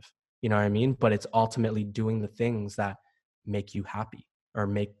productive. You know what I mean? But it's ultimately doing the things that make you happy, or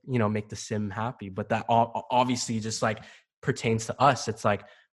make the sim happy. But that obviously just like pertains to us. It's like,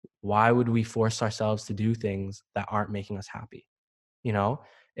 why would we force ourselves to do things that aren't making us happy?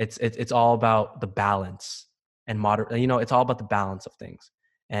 It's all about the balance and it's all about the balance of things.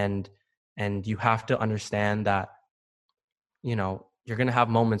 And you have to understand that, you're going to have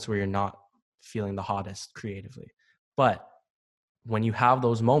moments where you're not feeling the hottest creatively. But when you have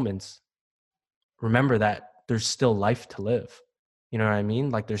those moments, remember that there's still life to live. You know what I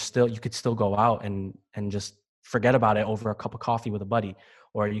mean? Like, you could still go out and just forget about it over a cup of coffee with a buddy,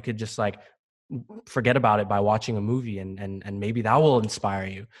 or you could just like forget about it by watching a movie, and maybe that will inspire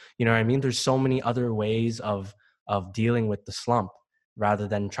you. You know what I mean? There's so many other ways of dealing with the slump, rather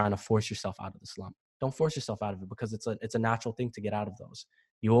than trying to force yourself out of the slump. Don't force yourself out of it, because it's a natural thing to get out of those.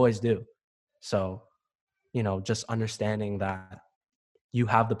 You always do. So, just understanding that you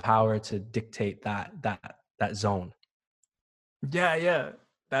have the power to dictate that zone. Yeah.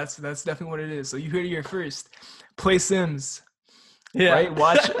 That's definitely what it is. So you heard it here first. Play Sims. Yeah. Right?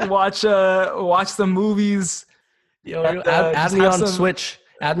 Watch the movies. Yo, add me on Switch.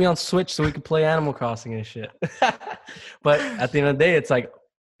 Add me on Switch so we can play Animal Crossing and shit. But at the end of the day, it's like,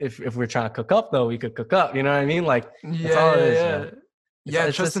 if we're trying to cook up, though, we could cook up. You know what I mean? Like, that's all it is.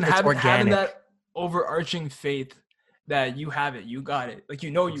 Yeah, Tristan, having that overarching faith that you have it, you got it. Like, you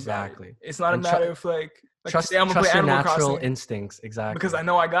exactly. got it. It's not a matter of like trust your natural instincts. Exactly. Because I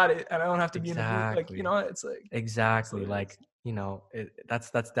know I got it, and I don't have to be in the mood. Like, it's like exactly like, that's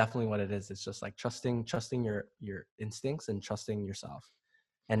definitely what it is. It's just like trusting your instincts, and trusting yourself,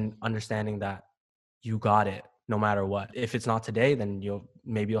 and understanding that you got it no matter what. If it's not today, then you'll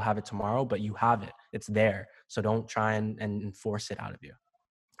have it tomorrow, but you have it. It's there. So don't try and force it out of you.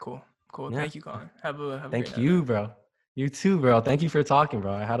 Cool. Yeah. Thank you, Colin. Have a Thank you, bro. You too, bro. Thank you for talking,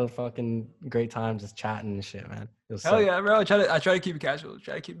 bro. I had a fucking great time just chatting and shit, man. Hell yeah, bro. I try to keep it casual.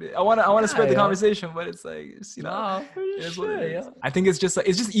 I want to spread the conversation, but it's like, it is what it is. I think it's just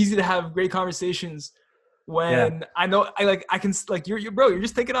easy to have great conversations when I know I can like you're bro. You're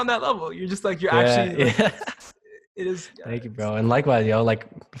just thinking on that level. You're just like actually. Like, it is. Thank you, bro. And likewise, yo. Like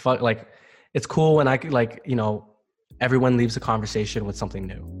it's cool when I like everyone leaves a conversation with something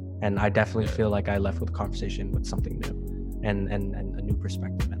new. And I definitely feel like I left with a conversation with something new and a new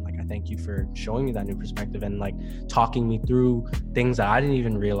perspective. And like, I thank you for showing me that new perspective, and like talking me through things that I didn't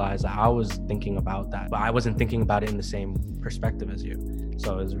even realize that I was thinking about, that, but I wasn't thinking about it in the same perspective as you.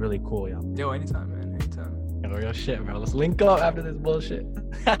 So it was really cool, yo. Yo, anytime, man. Anytime. Real shit, bro. Let's link up after this bullshit.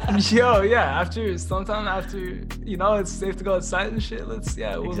 Yo, yeah. Sometime after, it's safe to go outside and shit. We'll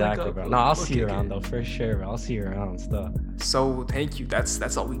exactly, link up. bro. No, I'll see you around though, for sure, bro. I'll see you around stuff. So thank you.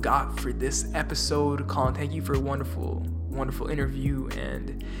 That's all we got for this episode. Colin, thank you for a wonderful interview.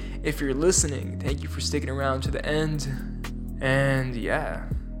 And if you're listening, thank you for sticking around to the end. And yeah,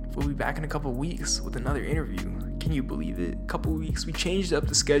 we'll be back in a couple weeks with another interview. Can you believe it? A couple weeks. We changed up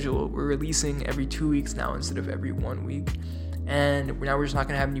the schedule. We're releasing every 2 weeks now instead of every 1 week. And now we're just not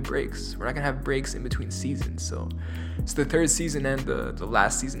going to have any breaks. We're not going to have breaks in between seasons. So it's the third season and the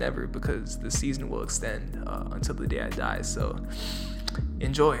last season ever, because the season will extend until the day I die. So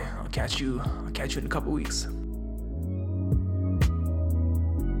enjoy. I'll catch you in a couple weeks.